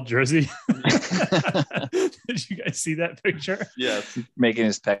small jersey. Did you guys see that picture? Yes. Making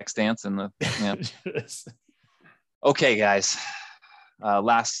his pec stance in the Yes. Okay, guys.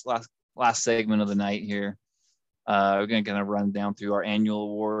 Last segment of the night here. We're going to kind of run down through our annual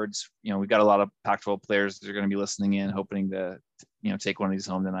awards. We've got a lot of Pac-12 players that are going to be listening in, hoping to take one of these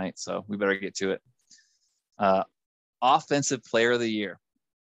home tonight. So we better get to it. Offensive Player of the Year.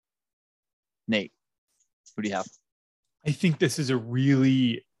 Nate, who do you have? I think this is a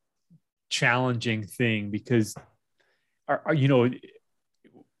really challenging thing because, I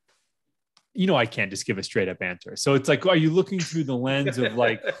can't just give a straight up answer. So it's like, are you looking through the lens of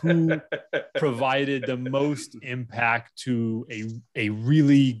like who provided the most impact to a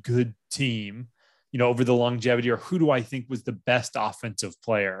really good team, over the longevity, or who do I think was the best offensive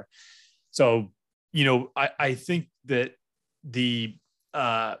player? So, I think that the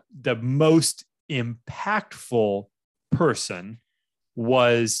most impactful person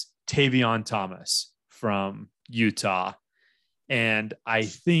was Tavion Thomas from Utah. And I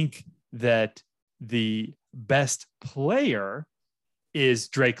think that the best player is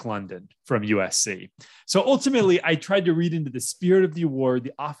Drake London from USC. So ultimately, I tried to read into the spirit of the award,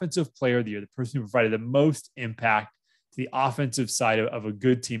 the offensive player of the year, the person who provided the most impact to the offensive side of a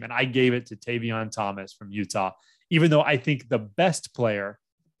good team. And I gave it to Tavion Thomas from Utah, even though I think the best player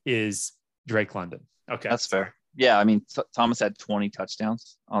is Drake London. Okay. That's fair. Yeah, I mean, Thomas had 20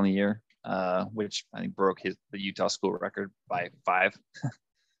 touchdowns on the year, which I think broke the Utah school record by 5.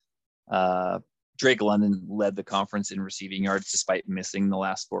 Drake London led the conference in receiving yards despite missing the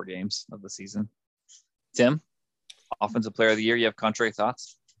last 4 games of the season. Tim, Offensive Player of the Year, you have contrary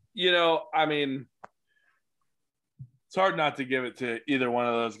thoughts? I mean, it's hard not to give it to either one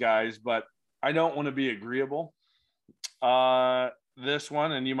of those guys, but I don't want to be agreeable. This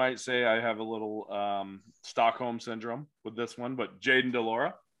one, and you might say I have a little Stockholm syndrome with this one, but Jaden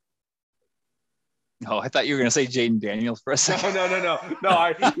DeLora. Oh, I thought you were going to say Jaden Daniels for a second. No.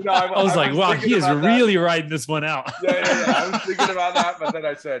 I was like, wow, he is really riding this one out. Yeah. I was thinking about that, but then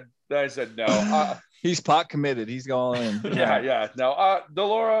I said no. He's pot committed. He's going in. Yeah. No, de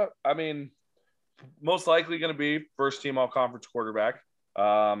Laura, I mean, most likely going to be first team all conference quarterback.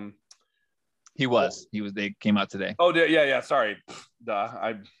 He was. They came out today. Oh, yeah. Sorry.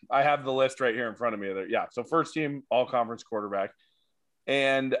 Duh. I have the list right here in front of me. Yeah. So first team all conference quarterback.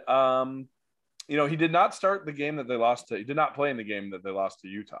 And, he did not start the game that they lost to. He did not play in the game that they lost to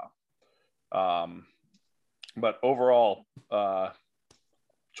Utah. But overall,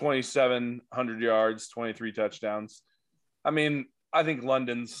 2,700 yards, 23 touchdowns. I mean, I think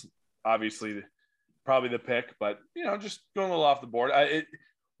London's obviously probably the pick, but, just going a little off the board.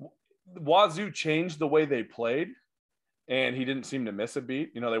 Wazoo changed the way they played, and he didn't seem to miss a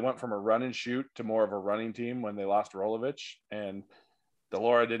beat. They went from a run and shoot to more of a running team when they lost Rolovich, and de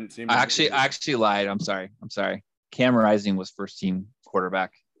Laura didn't seem to I actually lied. I'm sorry. Cam Rising was first team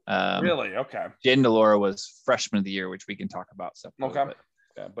quarterback. Really? Okay. Jaden de Laura was freshman of the year, which we can talk about separately. Okay.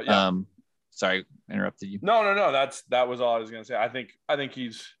 But yeah. Sorry, interrupted you. No. That was all I was going to say. I think I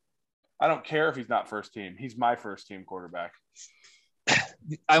don't care if he's not first team. He's my first team quarterback.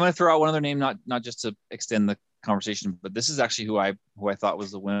 I'm going to throw out one other name, not just to extend the conversation, but this is actually who I thought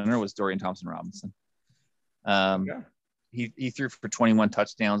was the winner was Dorian Thompson-Robinson. He threw for 21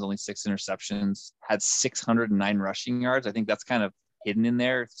 touchdowns, only 6 interceptions, had 609 rushing yards. I think that's kind of hidden in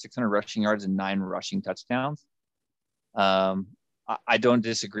there, 600 rushing yards and 9 rushing touchdowns. I don't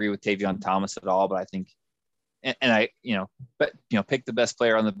disagree with Tavion Thomas at all, but I think, pick the best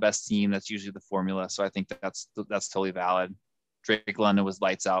player on the best team. That's usually the formula. So I think that's totally valid. Drake London was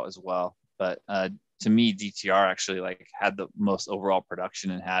lights out as well. But to me, DTR actually had the most overall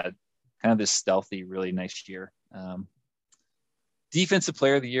production and had kind of this stealthy, really nice year. Defensive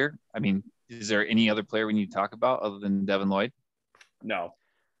player of the year. I mean, is there any other player we need to talk about other than Devin Lloyd? No.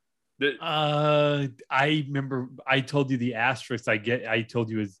 I remember I told you the asterisk I told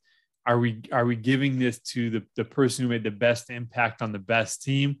you is, are we giving this to the person who made the best impact on the best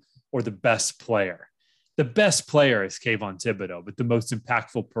team or the best player? The best player is Kayvon Thibodeau, but the most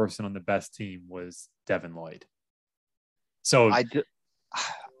impactful person on the best team was Devin Lloyd. So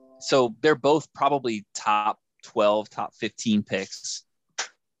they're both probably top 12, top 15 picks.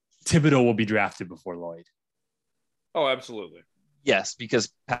 Thibodeau will be drafted before Lloyd. Oh, absolutely. Yes,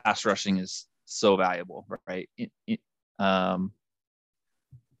 because pass rushing is so valuable, right? But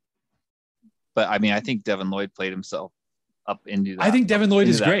I mean, I think Devin Lloyd played himself up into that. I think Devin Lloyd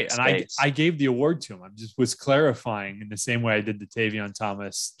is great. Space. And I gave the award to him. I just was clarifying in the same way I did the Tavion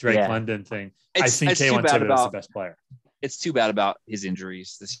Thomas, Drake London thing. I think Kayvon Thibodeau is the best player. It's too bad about his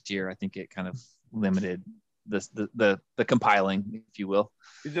injuries this year. I think it kind of limited the compiling, if you will.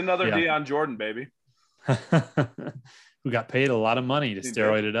 He's another Deion Jordan, baby. Who got paid a lot of money to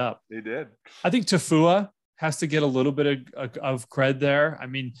steroid it up. He did. I think Tafua has to get a little bit of cred there. I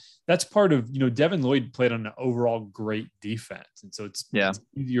mean, that's part of, Devin Lloyd played on an overall great defense. And so it's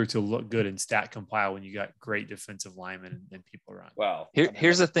easier to look good in stat compile when you got great defensive linemen and people around. Well,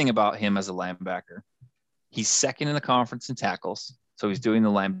 here's the thing about him as a linebacker. He's second in the conference in tackles. So he's doing the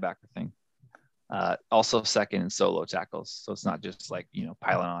linebacker thing. Also second in solo tackles. So it's not just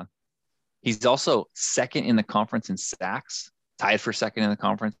piling on. He's also second in the conference in sacks, tied for second in the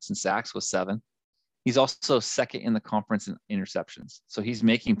conference in sacks with 7. He's also second in the conference in interceptions. So he's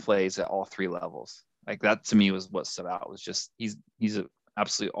making plays at all 3 levels. That to me was what stood out, was just he's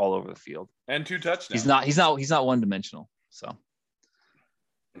absolutely all over the field. And 2 touchdowns. He's not one dimensional. So,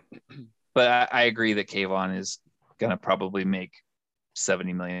 but I agree that Kayvon is gonna probably make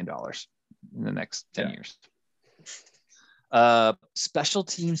 $70 million in the next 10 years. Special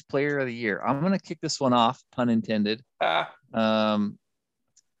teams player of the year. I'm going to kick this one off, pun intended. I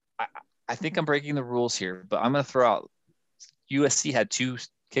think I'm breaking the rules here, but I'm going to throw out USC had 2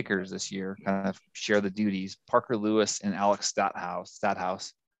 kickers this year, kind of share the duties. Parker Lewis and Alex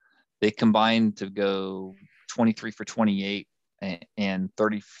Stathouse. They combined to go 23 for 28 and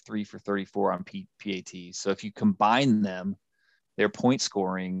 33 for 34 on PAT. So if you combine them, their point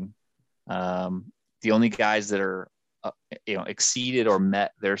scoring, the only guys that are exceeded or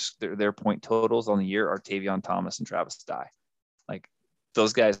met their point totals on the year are Tavion Thomas and Travis Dye.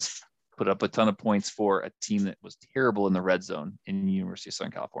 Those guys put up a ton of points for a team that was terrible in the red zone in the University of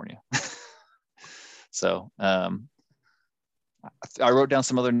Southern California. So I wrote down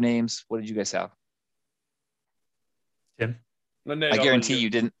some other names. What did you guys have? Tim? I guarantee you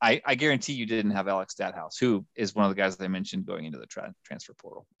didn't. I guarantee you didn't have Alex Stathouse, who is one of the guys that I mentioned going into the transfer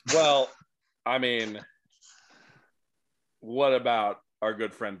portal. Well, I mean, what about our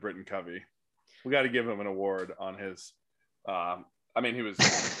good friend Britton Covey? We got to give him an award on his. He was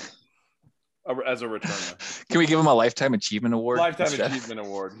as a returner. Can we give him a lifetime achievement award? Achievement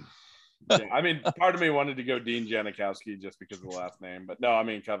award. Yeah, part of me wanted to go Dean Janikowski just because of the last name, but no,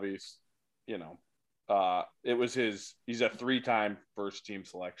 Covey's, it was he's a 3-time first team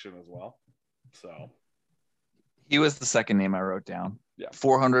selection as well. So he was the second name I wrote down. Yeah.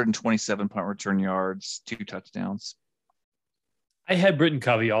 427 punt return yards, 2 touchdowns. I had Britton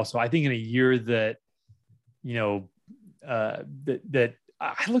Covey also. I think in a year that, that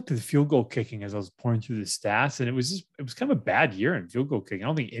I looked at the field goal kicking as I was pouring through the stats, and it was kind of a bad year in field goal kicking. I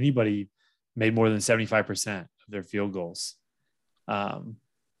don't think anybody made more than 75% of their field goals.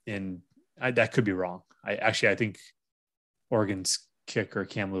 And that could be wrong. I think Oregon's kicker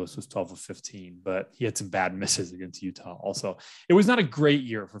Cam Lewis was 12 of 15, but he had some bad misses against Utah. Also, it was not a great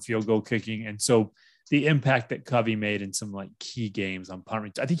year for field goal kicking. And so the impact that Covey made in some key games on punt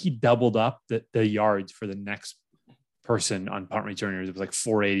return, I think he doubled up the yards for the next person on punt returners. It was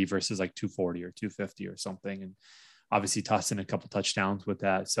 480 versus 240 or 250 or something. And obviously tossed in a couple touchdowns with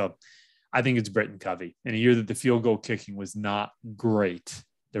that. So I think it's Britton Covey. In a year that the field goal kicking was not great,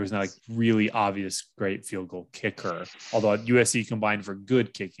 there was not a really obvious great field goal kicker. Although at USC combined for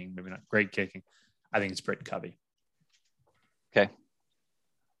good kicking, maybe not great kicking, I think it's Britton Covey. Okay.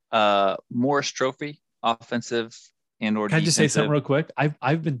 Morris Trophy, offensive and or Can I just say defensive. something real quick?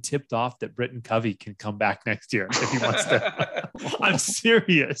 I've been tipped off that Britton Covey can come back next year if he wants to. I'm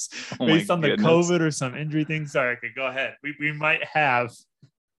serious. Based on the COVID or some injury thing. Sorry, okay, go ahead. We might have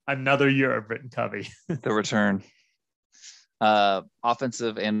another year of Britton Covey. The return.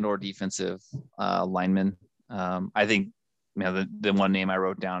 Offensive and or defensive lineman. I think the one name I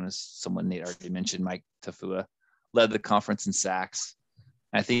wrote down is someone Nate already mentioned, Mike Tafua, led the conference in sacks.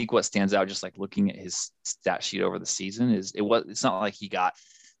 I think what stands out, just looking at his stat sheet over the season, is it's not like he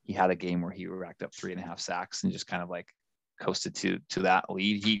had a game where he racked up 3.5 sacks and just kind of coasted to that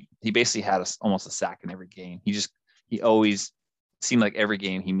lead. He basically had almost a sack in every game. He always seemed like every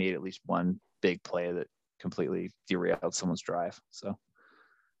game he made at least one big play that completely derailed someone's drive. So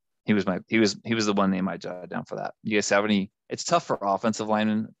he was the one name I jotted down for that. You guys have any? It's tough for offensive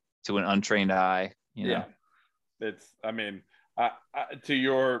linemen to an untrained eye. Yeah, it's.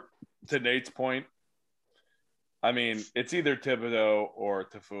 To Nate's point, it's either Thibodeau or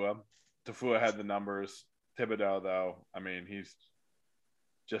Tafua. Tafua had the numbers. Thibodeau, though, he's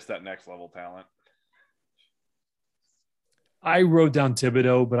just that next level talent. I wrote down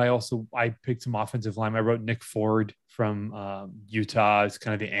Thibodeau, but I picked some offensive line. I wrote Nick Ford from Utah. It's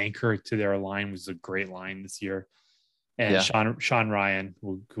kind of the anchor to their line. Was a great line this year. And Sean Ryan,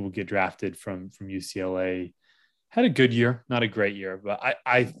 who will get drafted from UCLA, had a good year, not a great year, but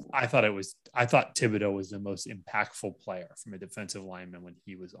I thought Thibodeau was the most impactful player from a defensive lineman when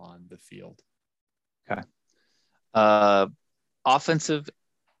he was on the field. Okay. Offensive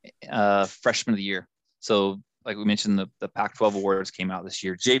freshman of the year. So like we mentioned, the Pac-12 awards came out this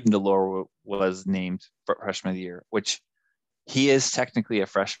year. Jaden Delore was named freshman of the year, which he is technically a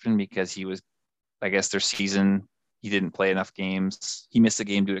freshman because he was, I guess, their season. He didn't play enough games. He missed a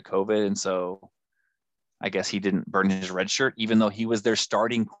game due to COVID. And so I guess he didn't burn his red shirt, even though he was their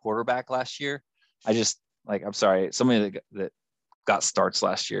starting quarterback last year. I'm sorry. Somebody that got starts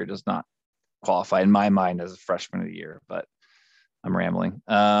last year does not qualify in my mind as a freshman of the year, but I'm rambling.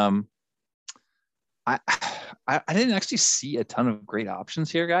 I didn't actually see a ton of great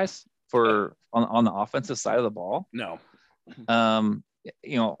options here, guys, on the offensive side of the ball. No.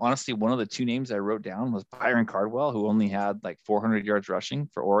 Honestly, one of the 2 names I wrote down was Byron Cardwell, who only had 400 yards rushing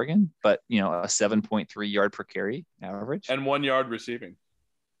for Oregon, but a 7.3 yard per carry average and 1 yard receiving.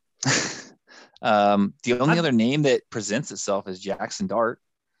 The only other name that presents itself is Jackson Dart,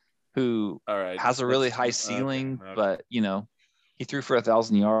 who has a really high ceiling, but he threw for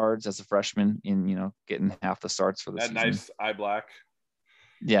 1,000 yards as a freshman in getting half the starts for the season. Nice eye black.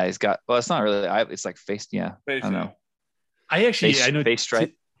 Yeah, he's got. Well, it's not really eye. It's face. Yeah, face, I don't know. I know face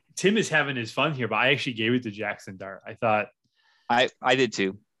stripe. Tim is having his fun here, but I actually gave it to Jackson Dart. I thought I did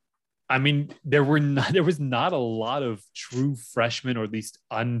too. There was not a lot of true freshmen, or at least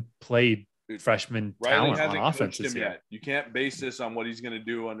unplayed freshman talent on offense this year. Yet. You can't base this on what he's going to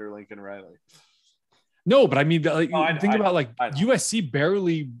do under Lincoln Riley. No, but think about USC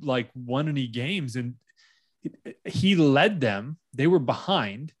barely won any games, and he led them. They were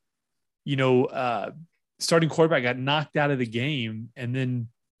behind. Starting quarterback got knocked out of the game, and then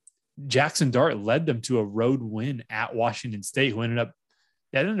Jackson Dart led them to a road win at Washington State, who ended up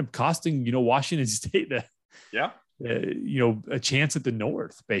costing Washington State a chance at the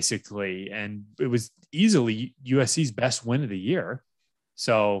North, basically, and it was easily USC's best win of the year.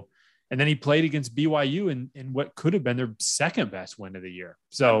 So And then he played against BYU in what could have been their second best win of the year.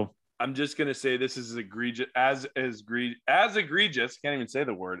 So I'm just gonna say this is as egregious. Can't even say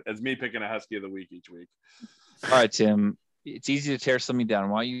the word as me picking a Husky of the week each week. All right, Tim. It's easy to tear something down.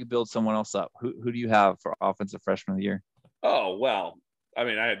 Why don't you build someone else up? Who do you have for offensive freshman of the year? Oh well, I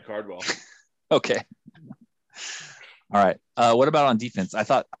mean, I had Cardwell. Okay. All right. What about on defense? I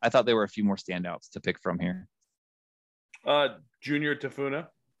thought there were a few more standouts to pick from here. Junior Tafuna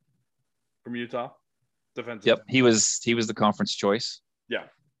from Utah, defensive. Yep, he was the conference choice. Yeah.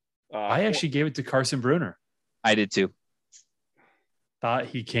 I actually gave it to Carson Bruner. I did too. Thought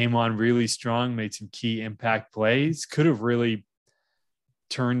he came on really strong, made some key impact plays, could have really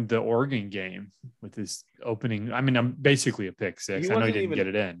turned the Oregon game with his opening. I mean, I'm basically a pick six. I know he didn't get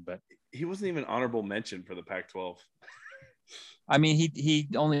it in, but he wasn't even honorable mention for the Pac-12. I mean, he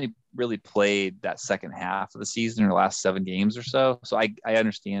only really played that second half of the season or the last 7 games or so. So I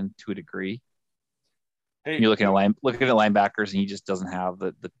understand to a degree. Hey, you're looking at linebackers, and he just doesn't have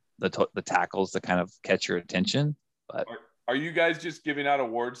the tackles to kind of catch your attention. But are you guys just giving out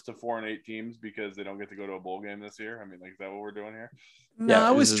awards to 4 and 8 teams because they don't get to go to a bowl game this year? I mean, like, is that what we're doing here? No, yeah,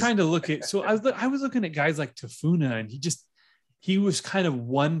 I was trying to look at. So I was looking at guys like Tafuna, and he was kind of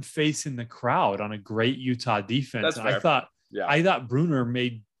one face in the crowd on a great Utah defense. And I thought Bruner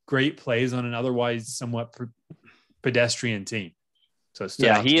made great plays on an otherwise somewhat pedestrian team. So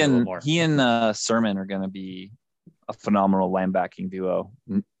yeah, he and Sermon are going to be a phenomenal linebacking duo,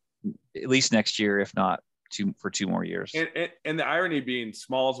 at least next year, if not for 2 more years. And the irony being,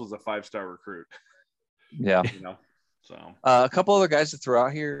 Smalls was a 5-star recruit. Yeah, So a couple other guys to throw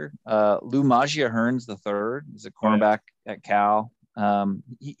out here. Lou Magia Hearns III is a cornerback at Cal.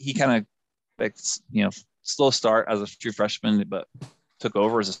 He kind of slow start as a true freshman, but took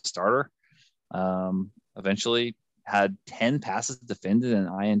over as a starter. Eventually had 10 passes defended in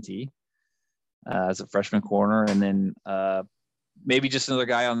INT as a freshman corner. And then maybe just another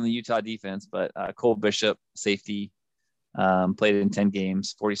guy on the Utah defense, but Cole Bishop, safety, played in 10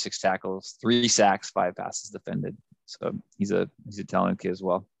 games, 46 tackles, 3 sacks, 5 passes defended. So he's a talented kid as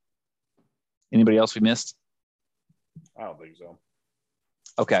well. Anybody else we missed? I don't think so.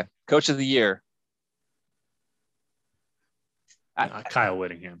 Okay. Coach of the year. Kyle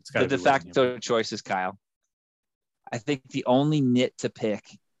Whittingham. The de facto choice is Kyle. I think the only nit to pick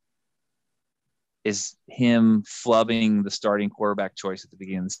is him flubbing the starting quarterback choice at the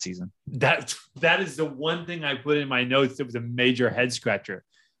beginning of the season. That is the one thing I put in my notes that was a major head scratcher.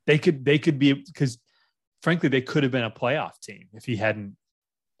 They could be, because frankly, they could have been a playoff team if he hadn't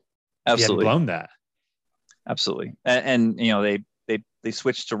blown that. Absolutely. And they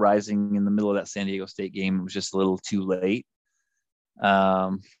switched to Rising in the middle of that San Diego State game. It was just a little too late.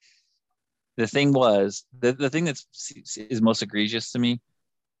 The thing was, the thing is most egregious to me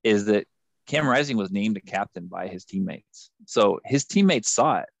is that Cam Rising was named a captain by his teammates. So his teammates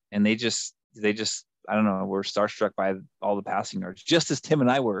saw it, and they just I don't know, were starstruck by all the passing yards, just as Tim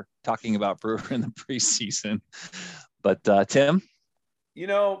and I were talking about Brewer in the preseason. But Tim,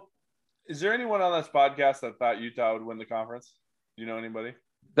 is there anyone on this podcast that thought Utah would win the conference? Do you know anybody?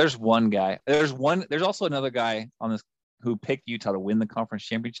 There's one guy. There's also another guy on this who picked Utah to win the conference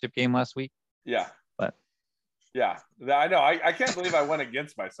championship game last week. Yeah. But yeah, I know. I can't believe I went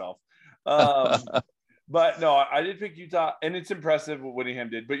against myself. But no, I did pick Utah, and it's impressive what Whittingham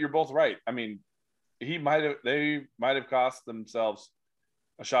did, but you're both right. I mean, they might have cost themselves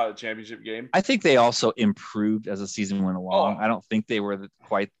a shot at the championship game. I think they also improved as the season went along. I don't think they were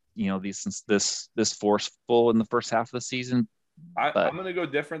quite, this forceful in the first half of the season. I'm going to go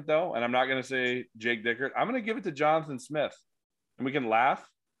different though. And I'm not going to say Jake Dickert. I'm going to give it to Jonathan Smith, and we can laugh,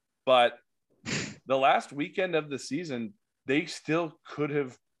 but the last weekend of the season, they still could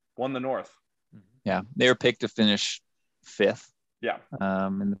have won the North. Yeah. They were picked to finish 5th. Yeah.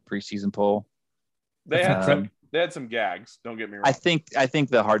 In the preseason poll. They had some gags. Don't get me wrong. I think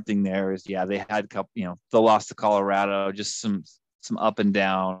the hard thing there is, they had a couple, the loss to Colorado, just some up and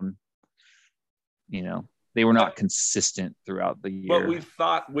down, they were not consistent throughout the year. But we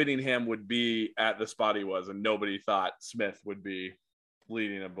thought Whittingham would be at the spot he was, and nobody thought Smith would be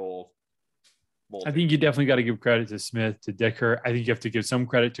leading a bowl. I think you definitely got to give credit to Smith, to Dicker. I think you have to give some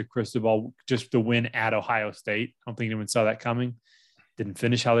credit to Cristobal, just the win at Ohio State. I don't think anyone saw that coming. Didn't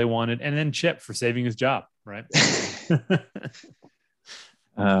finish how they wanted. And then Chip for saving his job, right?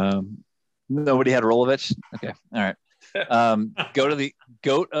 Nobody had Rolovich. Okay. All right. Go to the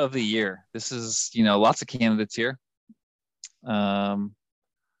GOAT of the year. This is, lots of candidates here. I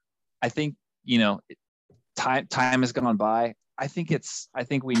think, time has gone by. I think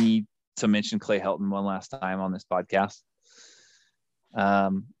we need to mention Clay Helton one last time on this podcast.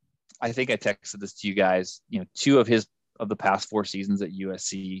 I think I texted this to you guys. You know, two of the past 4 seasons at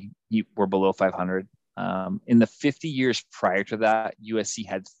USC were below 500. In the 50 years prior to that, USC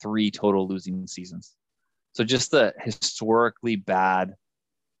had 3 total losing seasons. So just the historically bad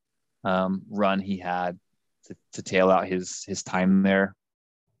run he had to tail out his time there.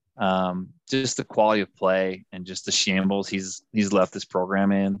 Just the quality of play and just the shambles he's left this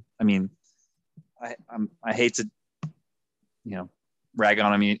program in. I mean, I hate to, rag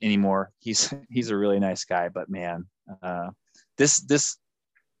on him anymore. He's a really nice guy, but man, I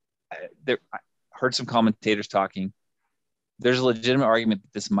heard some commentators talking. There's a legitimate argument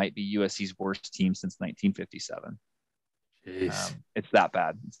that this might be USC's worst team since 1957. It's that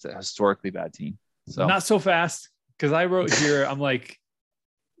bad. It's a historically bad team. So not so fast, because I wrote here, I'm like,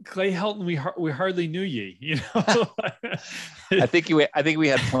 Clay Helton, we hardly knew ye, I think we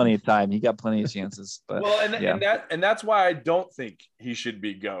had plenty of time. He got plenty of chances. But and that's why I don't think he should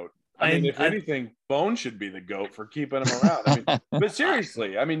be GOAT. I mean, if anything, Bone should be the GOAT for keeping him around. I mean, but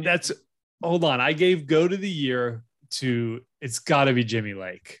seriously, I mean, hold on. I gave GOAT of the year to, it's got to be Jimmy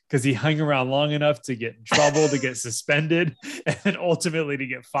Lake, because he hung around long enough to get in trouble, to get suspended, and then ultimately to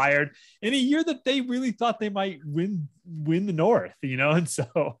get fired in a year that they really thought they might win the North, and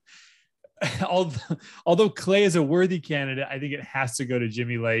so although Clay is a worthy candidate, I think it has to go to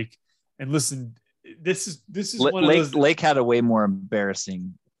Jimmy Lake. And listen, this is one of those. Lake had a way more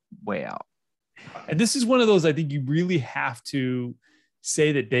embarrassing way out, and this is one of those I think you really have to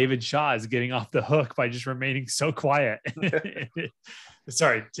say that David Shaw is getting off the hook by just remaining so quiet.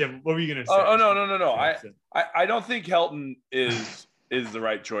 Sorry, Tim, what were you going to say? Oh, no. I don't think Helton is the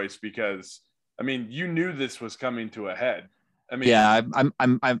right choice, because I mean, you knew this was coming to a head. I mean, yeah, I'm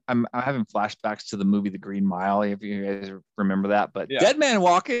having flashbacks to the movie The Green Mile, if you guys remember that. But dead man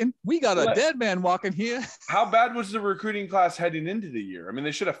walking, we got a dead man walking here. How bad was the recruiting class heading into the year? I mean,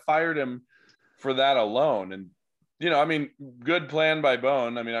 they should have fired him for that alone. And I mean, good plan by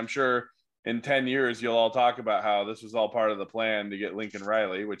Bone. I mean, I'm sure in 10 years, you'll all talk about how this was all part of the plan to get Lincoln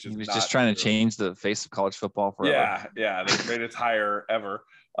Riley, which is just trying to change the face of college football forever. Yeah. The greatest hire ever.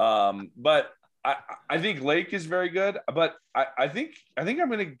 But I think Lake is very good, but I think I'm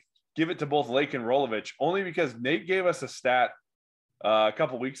going to give it to both Lake and Rolovich, only because Nate gave us a stat a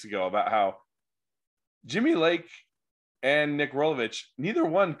couple weeks ago about how Jimmy Lake and Nick Rolovich, neither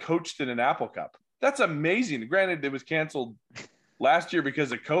one coached in an Apple Cup. That's amazing. Granted, it was canceled last year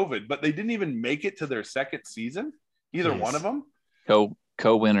because of COVID, but they didn't even make it to their second season, either one of them.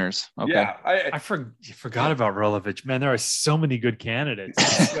 Co-winners. Okay. Yeah, I forgot about Rolovich. Man, there are so many good candidates.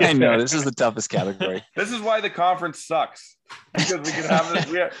 I know, this is the toughest category. This is why the conference sucks, because we could have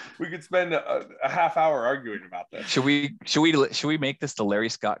this. We could spend a half hour arguing about this. Should we make this the Larry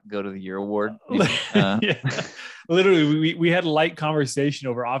Scott Goat of the Year award? Yeah. Literally, we had a light conversation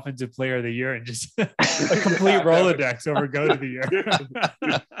over Offensive Player of the Year and just a complete Rolodex over Goat of the Year.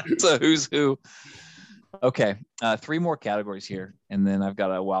 So who's who? Okay, 3 more categories here, and then I've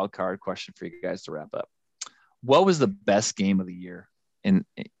got a wild card question for you guys to wrap up. What was the best game of the year in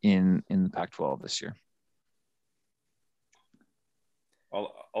the Pac-12 this year?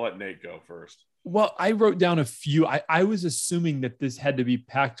 I'll let Nate go first. Well, I wrote down a few. I was assuming that this had to be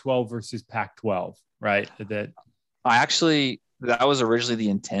Pac-12 versus Pac-12, right? That was originally the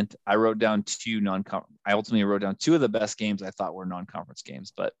intent. I wrote down 2 I ultimately wrote down 2 of the best games I thought were non-conference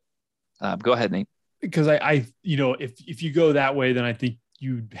games. But go ahead, Nate. Because I if you go that way, then I think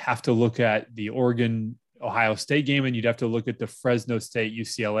you'd have to look at the Oregon Ohio State game, and you'd have to look at the Fresno State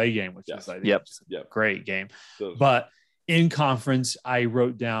UCLA game, which is, I think, a great game. But in conference, I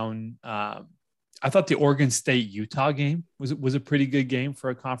wrote down, I thought the Oregon State Utah game was a pretty good game for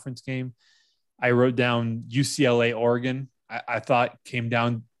a conference game. I wrote down UCLA Oregon. I thought came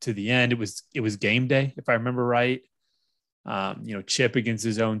down to the end. It was game day, if I remember right. Chip against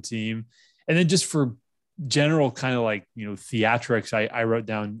his own team. And then just for general kind of like, theatrics, I wrote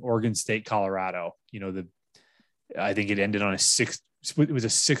down Oregon State, Colorado. I think it ended on a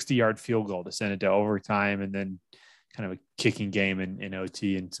 60-yard field goal to send it to overtime, and then kind of a kicking game in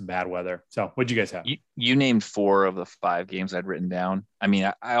OT and some bad weather. So what'd you guys have? You named 4 of the 5 games I'd written down. I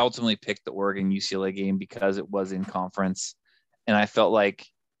mean, I ultimately picked the Oregon UCLA game because it was in conference, and I felt like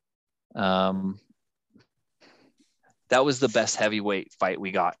that was the best heavyweight fight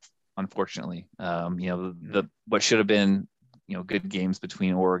we got. Unfortunately, what should have been, good games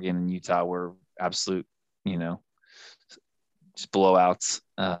between Oregon and Utah were absolute, just blowouts.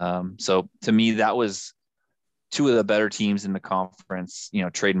 So to me, that was 2 of the better teams in the conference,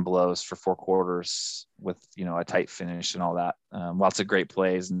 trading blows for 4 quarters with, a tight finish and all that. Lots of great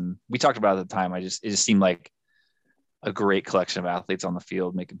plays. And we talked about it at the time. It just seemed like a great collection of athletes on the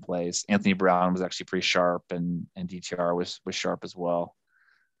field making plays. Anthony Brown was actually pretty sharp, and DTR was sharp as well.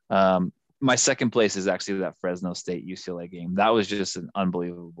 My second place is actually that Fresno State UCLA game. That was just an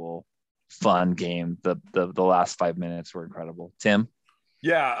unbelievable, fun game. The last 5 minutes were incredible. Tim?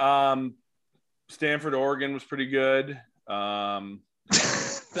 Yeah. Stanford, Oregon was pretty good.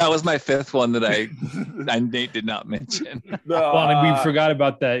 That was my fifth one that Nate did not mention. No, we forgot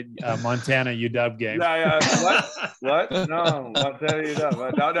about that Montana UW game. Yeah. What? No, Montana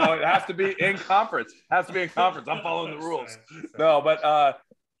UW. No, it has to be in conference. I'm following the rules. No, but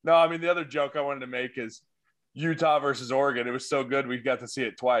no, I mean, the other joke I wanted to make is Utah versus Oregon. It was so good we got to see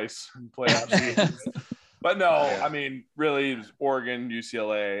it twice in playoff seasons. But no, I mean, really, it was Oregon,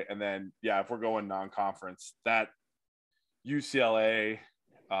 UCLA, and then if we're going non-conference, that UCLA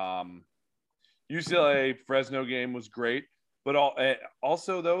Fresno game was great. But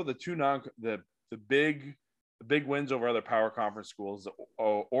also though, the big wins over other power conference schools, the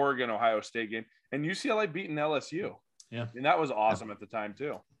Oregon Ohio State game, and UCLA beating LSU. Yeah, and that was awesome at the time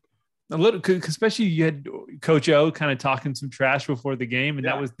too. A little, especially you had Coach O kind of talking some trash before the game, and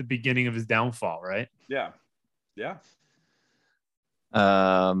that was the beginning of his downfall, right? Yeah.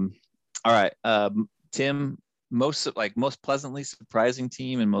 All right, Tim. Most pleasantly surprising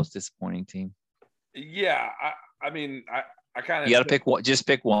team and most disappointing team. Yeah, I mean, I kind of you got to pick one. Just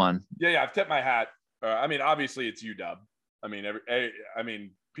pick one. Yeah, I've tipped my hat. I mean, obviously it's UW. I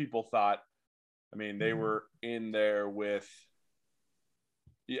mean, people thought. I mean, they were in there with.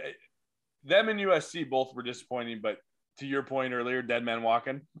 Yeah, them and USC both were disappointing, but to your point earlier, dead man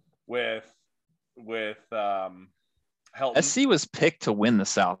walking with Helton. SC was picked to win the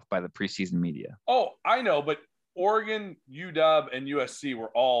South by the preseason media. Oh, I know, but Oregon, UW, and USC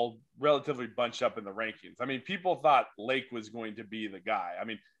were all relatively bunched up in the rankings. I mean, people thought Lake was going to be the guy. I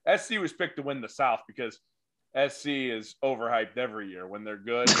mean, SC was picked to win the South because SC is overhyped every year. When they're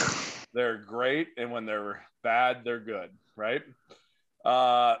good, they're great, and when they're bad, they're good, right?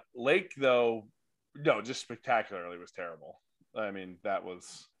 Lake, though, no, just spectacularly was terrible. I mean,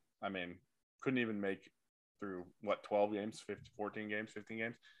 couldn't even make through, 12 games, 14 games, 15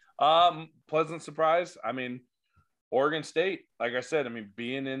 games. Pleasant surprise. I mean, Oregon State, like I said, I mean,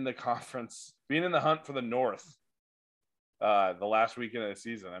 being in the conference, being in the hunt for the North the last weekend of the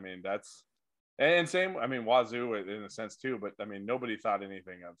season. I mean, and same, I mean, Wazoo in a sense too, but I mean, nobody thought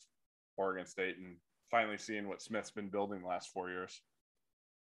anything of Oregon State, and finally seeing what Smith's been building the last 4 years.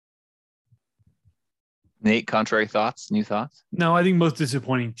 Nate, contrary thoughts, new thoughts? No, I think most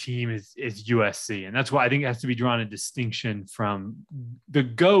disappointing team is USC. And that's why I think it has to be drawn a distinction from the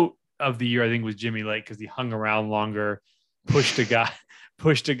GOAT of the year, I think, was Jimmy Lake, because he hung around longer, pushed a guy,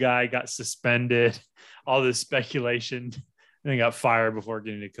 got suspended, all this speculation, and then got fired before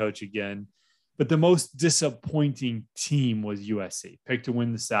getting to coach again. But the most disappointing team was USC, picked to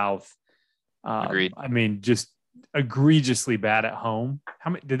win the South. Agreed. I mean, just egregiously bad at home. How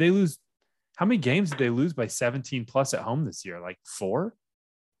many games did they lose by 17 plus at home this year? Like 4?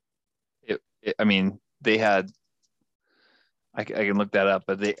 I mean, they had, I can look that up,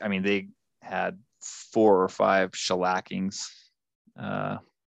 but they had 4 or 5 shellackings.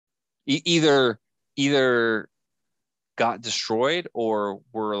 Either got destroyed or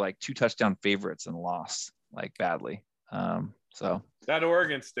were like 2 touchdown favorites and lost like badly. So that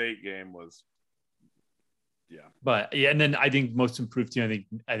Oregon State game was, but and then I think most improved team.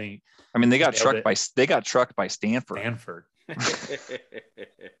 I mean, they got trucked by Stanford.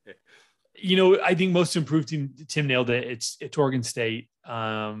 I think most improved team, Tim nailed it. It's Oregon State,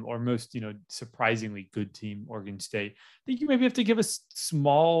 or most, surprisingly good team, Oregon State. I think you maybe have to give a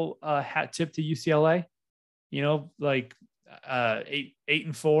small hat tip to UCLA.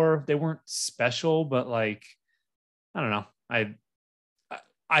 8-4. They weren't special, but like, I don't know.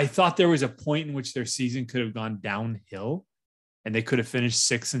 I thought there was a point in which their season could have gone downhill, and they could have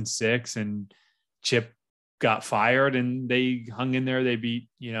finished 6-6, and Chip got fired, and they hung in there. They beat,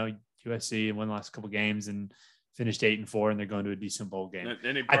 USC and won the last couple of games and finished 8-4, and they're going to a decent bowl game.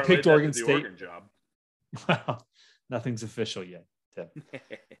 And I picked Oregon State. Oregon job. Well, nothing's official yet, Tim.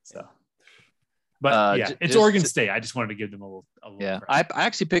 So, but it's Oregon State. I just wanted to give them a little. Yeah, I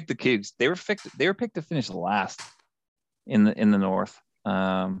actually picked the Cougs. They were picked to finish last in the North.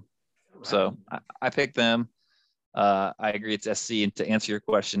 So I picked them. I agree it's SC. And to answer your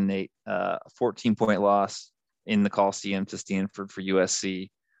question, Nate, 14-point loss in the Coliseum to Stanford for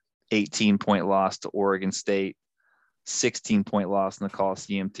USC, 18-point loss to Oregon State, 16-point loss in the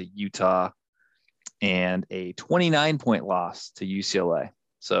Coliseum to Utah, and a 29-point loss to UCLA.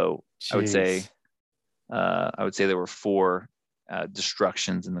 So I would say there were 4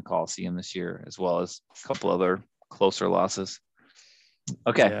 destructions in the Coliseum this year, as well as a couple other closer losses.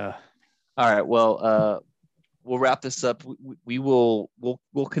 Okay. Yeah. All right. Well, we'll wrap this up. We'll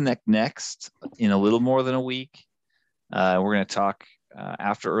connect next in a little more than a week. We're going to talk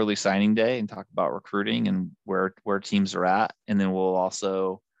after early signing day and talk about recruiting and where teams are at. And then we'll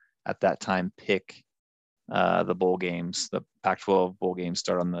also at that time pick the bowl games. The Pac-12 bowl games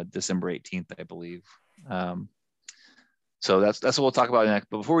start on the December 18th, I believe. So that's what we'll talk about next.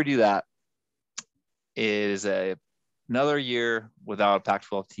 But before we do that, it is another year without a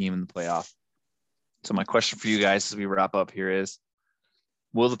Pac-12 team in the playoff. So my question for you guys as we wrap up here is,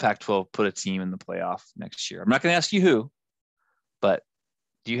 will the Pac-12 put a team in the playoff next year? I'm not going to ask you who, but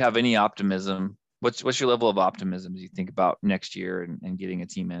do you have any optimism? What's your level of optimism as you think about next year and getting a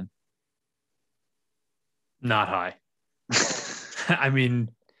team in? Not high. I mean,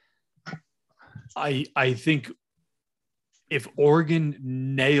 I think if Oregon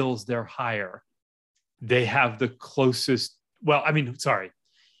nails their hire, they have the closest. Well, I mean, sorry.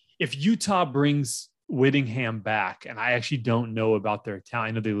 If Utah brings Whittingham back, and I actually don't know about their talent.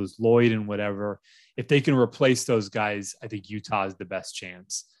 I know they lose Lloyd and whatever. If they can replace those guys, I think Utah is the best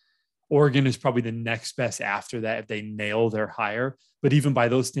chance. Oregon is probably the next best after that if they nail their hire. But even by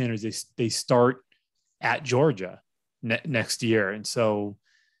those standards, they start at Georgia next year. And so,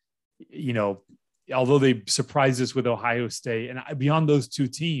 you know, although they surprised us with Ohio State, and beyond those two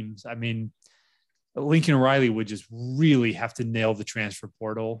teams, I mean, Lincoln Riley would just really have to nail the transfer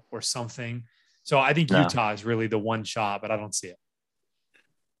portal or something. So I think Utah is really the one shot, but I don't see it.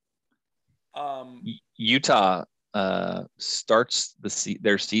 Utah starts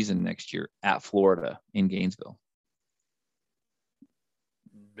their season next year at Florida in Gainesville.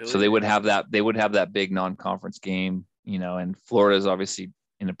 So they would have that big non-conference game, you know, and Florida is obviously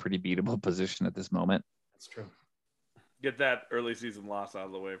in a pretty beatable position at this moment. That's true. Get that early season loss out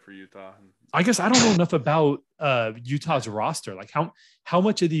of the way for Utah. I guess I don't know enough about Utah's roster. Like how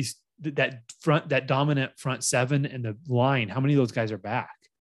much of that dominant front seven and the line, how many of those guys are back?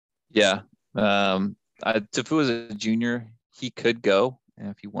 Yeah. Tafu is a junior. He could go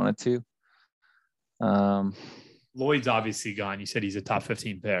if he wanted to. Lloyd's obviously gone. You said he's a top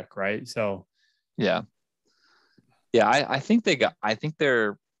 15 pick, right? So yeah. I think I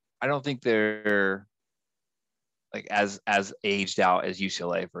don't think they're like as aged out as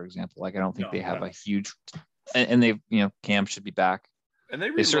UCLA, for example. Like I don't think they have a huge, and they've, you know, Cam should be back. And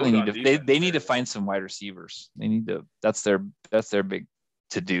they certainly need to they need to find some wide receivers. They need to, that's their big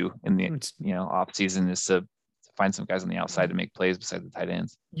to do in the, you know, off season is to find some guys on the outside to make plays besides the tight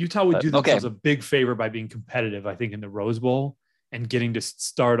ends. Utah would do themselves a big favor by being competitive, I think, in the Rose Bowl and getting to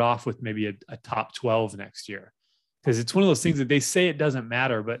start off with maybe a top 12 next year. Because it's one of those things that they say it doesn't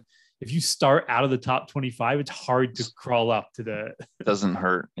matter, but if you start out of the top 25, it's hard to crawl up to the. It doesn't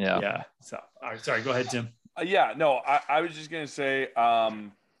hurt. Yeah. Yeah. So, all right, sorry, go ahead, Jim. I was just going to say,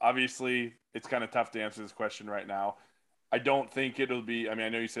 obviously it's kind of tough to answer this question right now. I don't think it'll be, I mean, I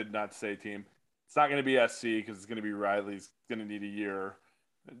know you said not to say team. It's not going to be SC because it's going to be Riley's going to need a year,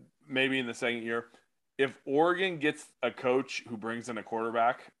 maybe in the second year. If Oregon gets a coach who brings in a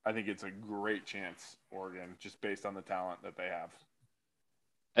quarterback, I think it's a great chance, Oregon, just based on the talent that they have.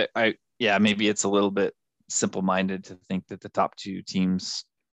 Maybe it's a little bit simple-minded to think that the top two teams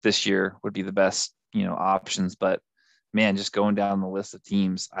this year would be the best, you know, options. But man, just going down the list of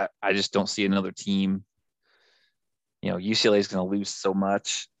teams, I just don't see another team. You know, UCLA is going to lose so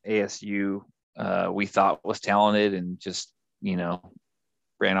much. ASU, we thought was talented and just, you know,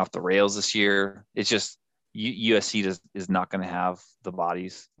 ran off the rails this year. It's just USC is not going to have the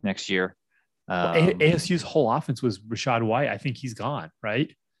bodies next year. ASU's whole offense was Rashad White. I think he's gone,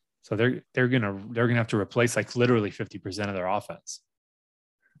 right? So they're gonna have to replace like literally 50% of their offense.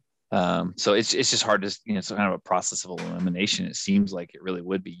 So it's just hard to, you know, it's kind of a process of elimination. It seems like it really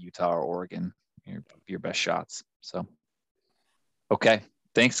would be Utah or Oregon, your best shots. So, okay,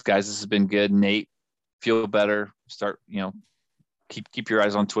 thanks guys. This has been good. Nate, feel better. Start, you know, keep your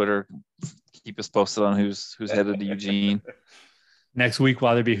eyes on Twitter. Keep us posted on who's headed to Eugene. Next week, will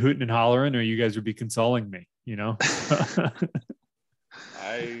either be hooting and hollering, or you guys will be consoling me. You know.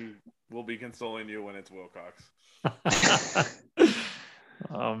 I will be consoling you when it's Wilcox.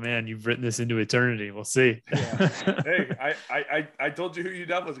 Oh man, you've written this into eternity. We'll see. Yeah. Hey, I told you who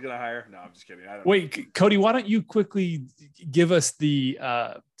UW was going to hire. No, I'm just kidding. Wait, Cody, why don't you quickly give us the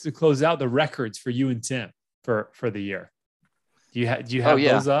to close out the records for you and Tim for the year? Do you have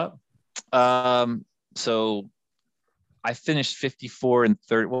those up? So I finished 54 and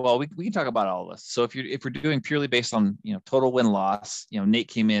 30. Well, we can talk about all of this. So if we're doing purely based on, you know, total win loss, you know, Nate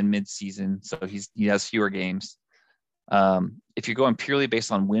came in mid-season, so he has fewer games. If you're going purely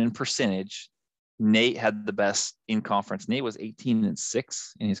based on win percentage, Nate had the best in conference. Nate was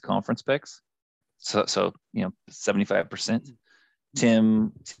 18-6 in his conference picks. So 75%.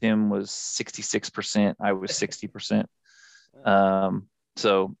 Tim was 66%. I was 60%.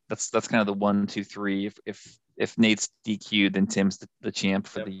 So that's kind of the 1, 2, 3. If Nate's DQ'd, then Tim's the champ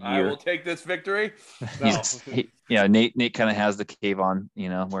for the year. I will take this victory. No. Nate kind of has the cave on,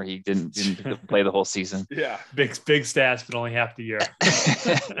 where he didn't play the whole season. Yeah, big stats, but only half the year.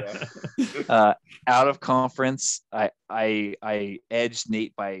 Out of conference, I edged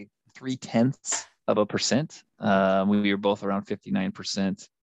Nate by 0.3%. We were both around 59%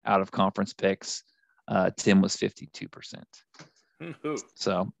 out of conference picks. Tim was 52%.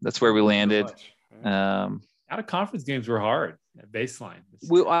 So that's where we landed. Out of conference games were hard at baseline.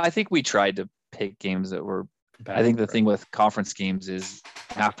 I think we tried to pick games that were. I think the thing with conference games is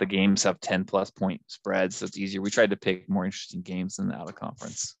half the games have 10+ point spreads, so it's easier. We tried to pick more interesting games than the out of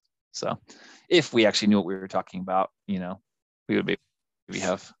conference. So if we actually knew what we were talking about, we would maybe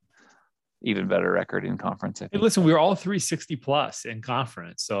have even better record in conference. I think. Hey, listen, we were all 360 plus in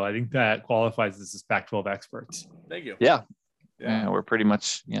conference, so I think that qualifies us as Pac-12 experts. Thank you. Yeah, we're pretty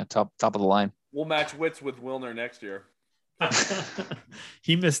much top of the line. We'll match wits with Wilner next year.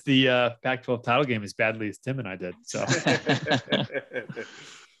 He missed the Pac-12 title game as badly as Tim and I did. So,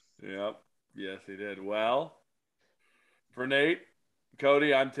 yep, yes, he did. Well, for Nate,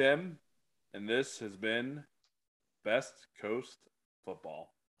 Cody, I'm Tim, and this has been Best Coast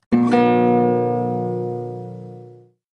Football.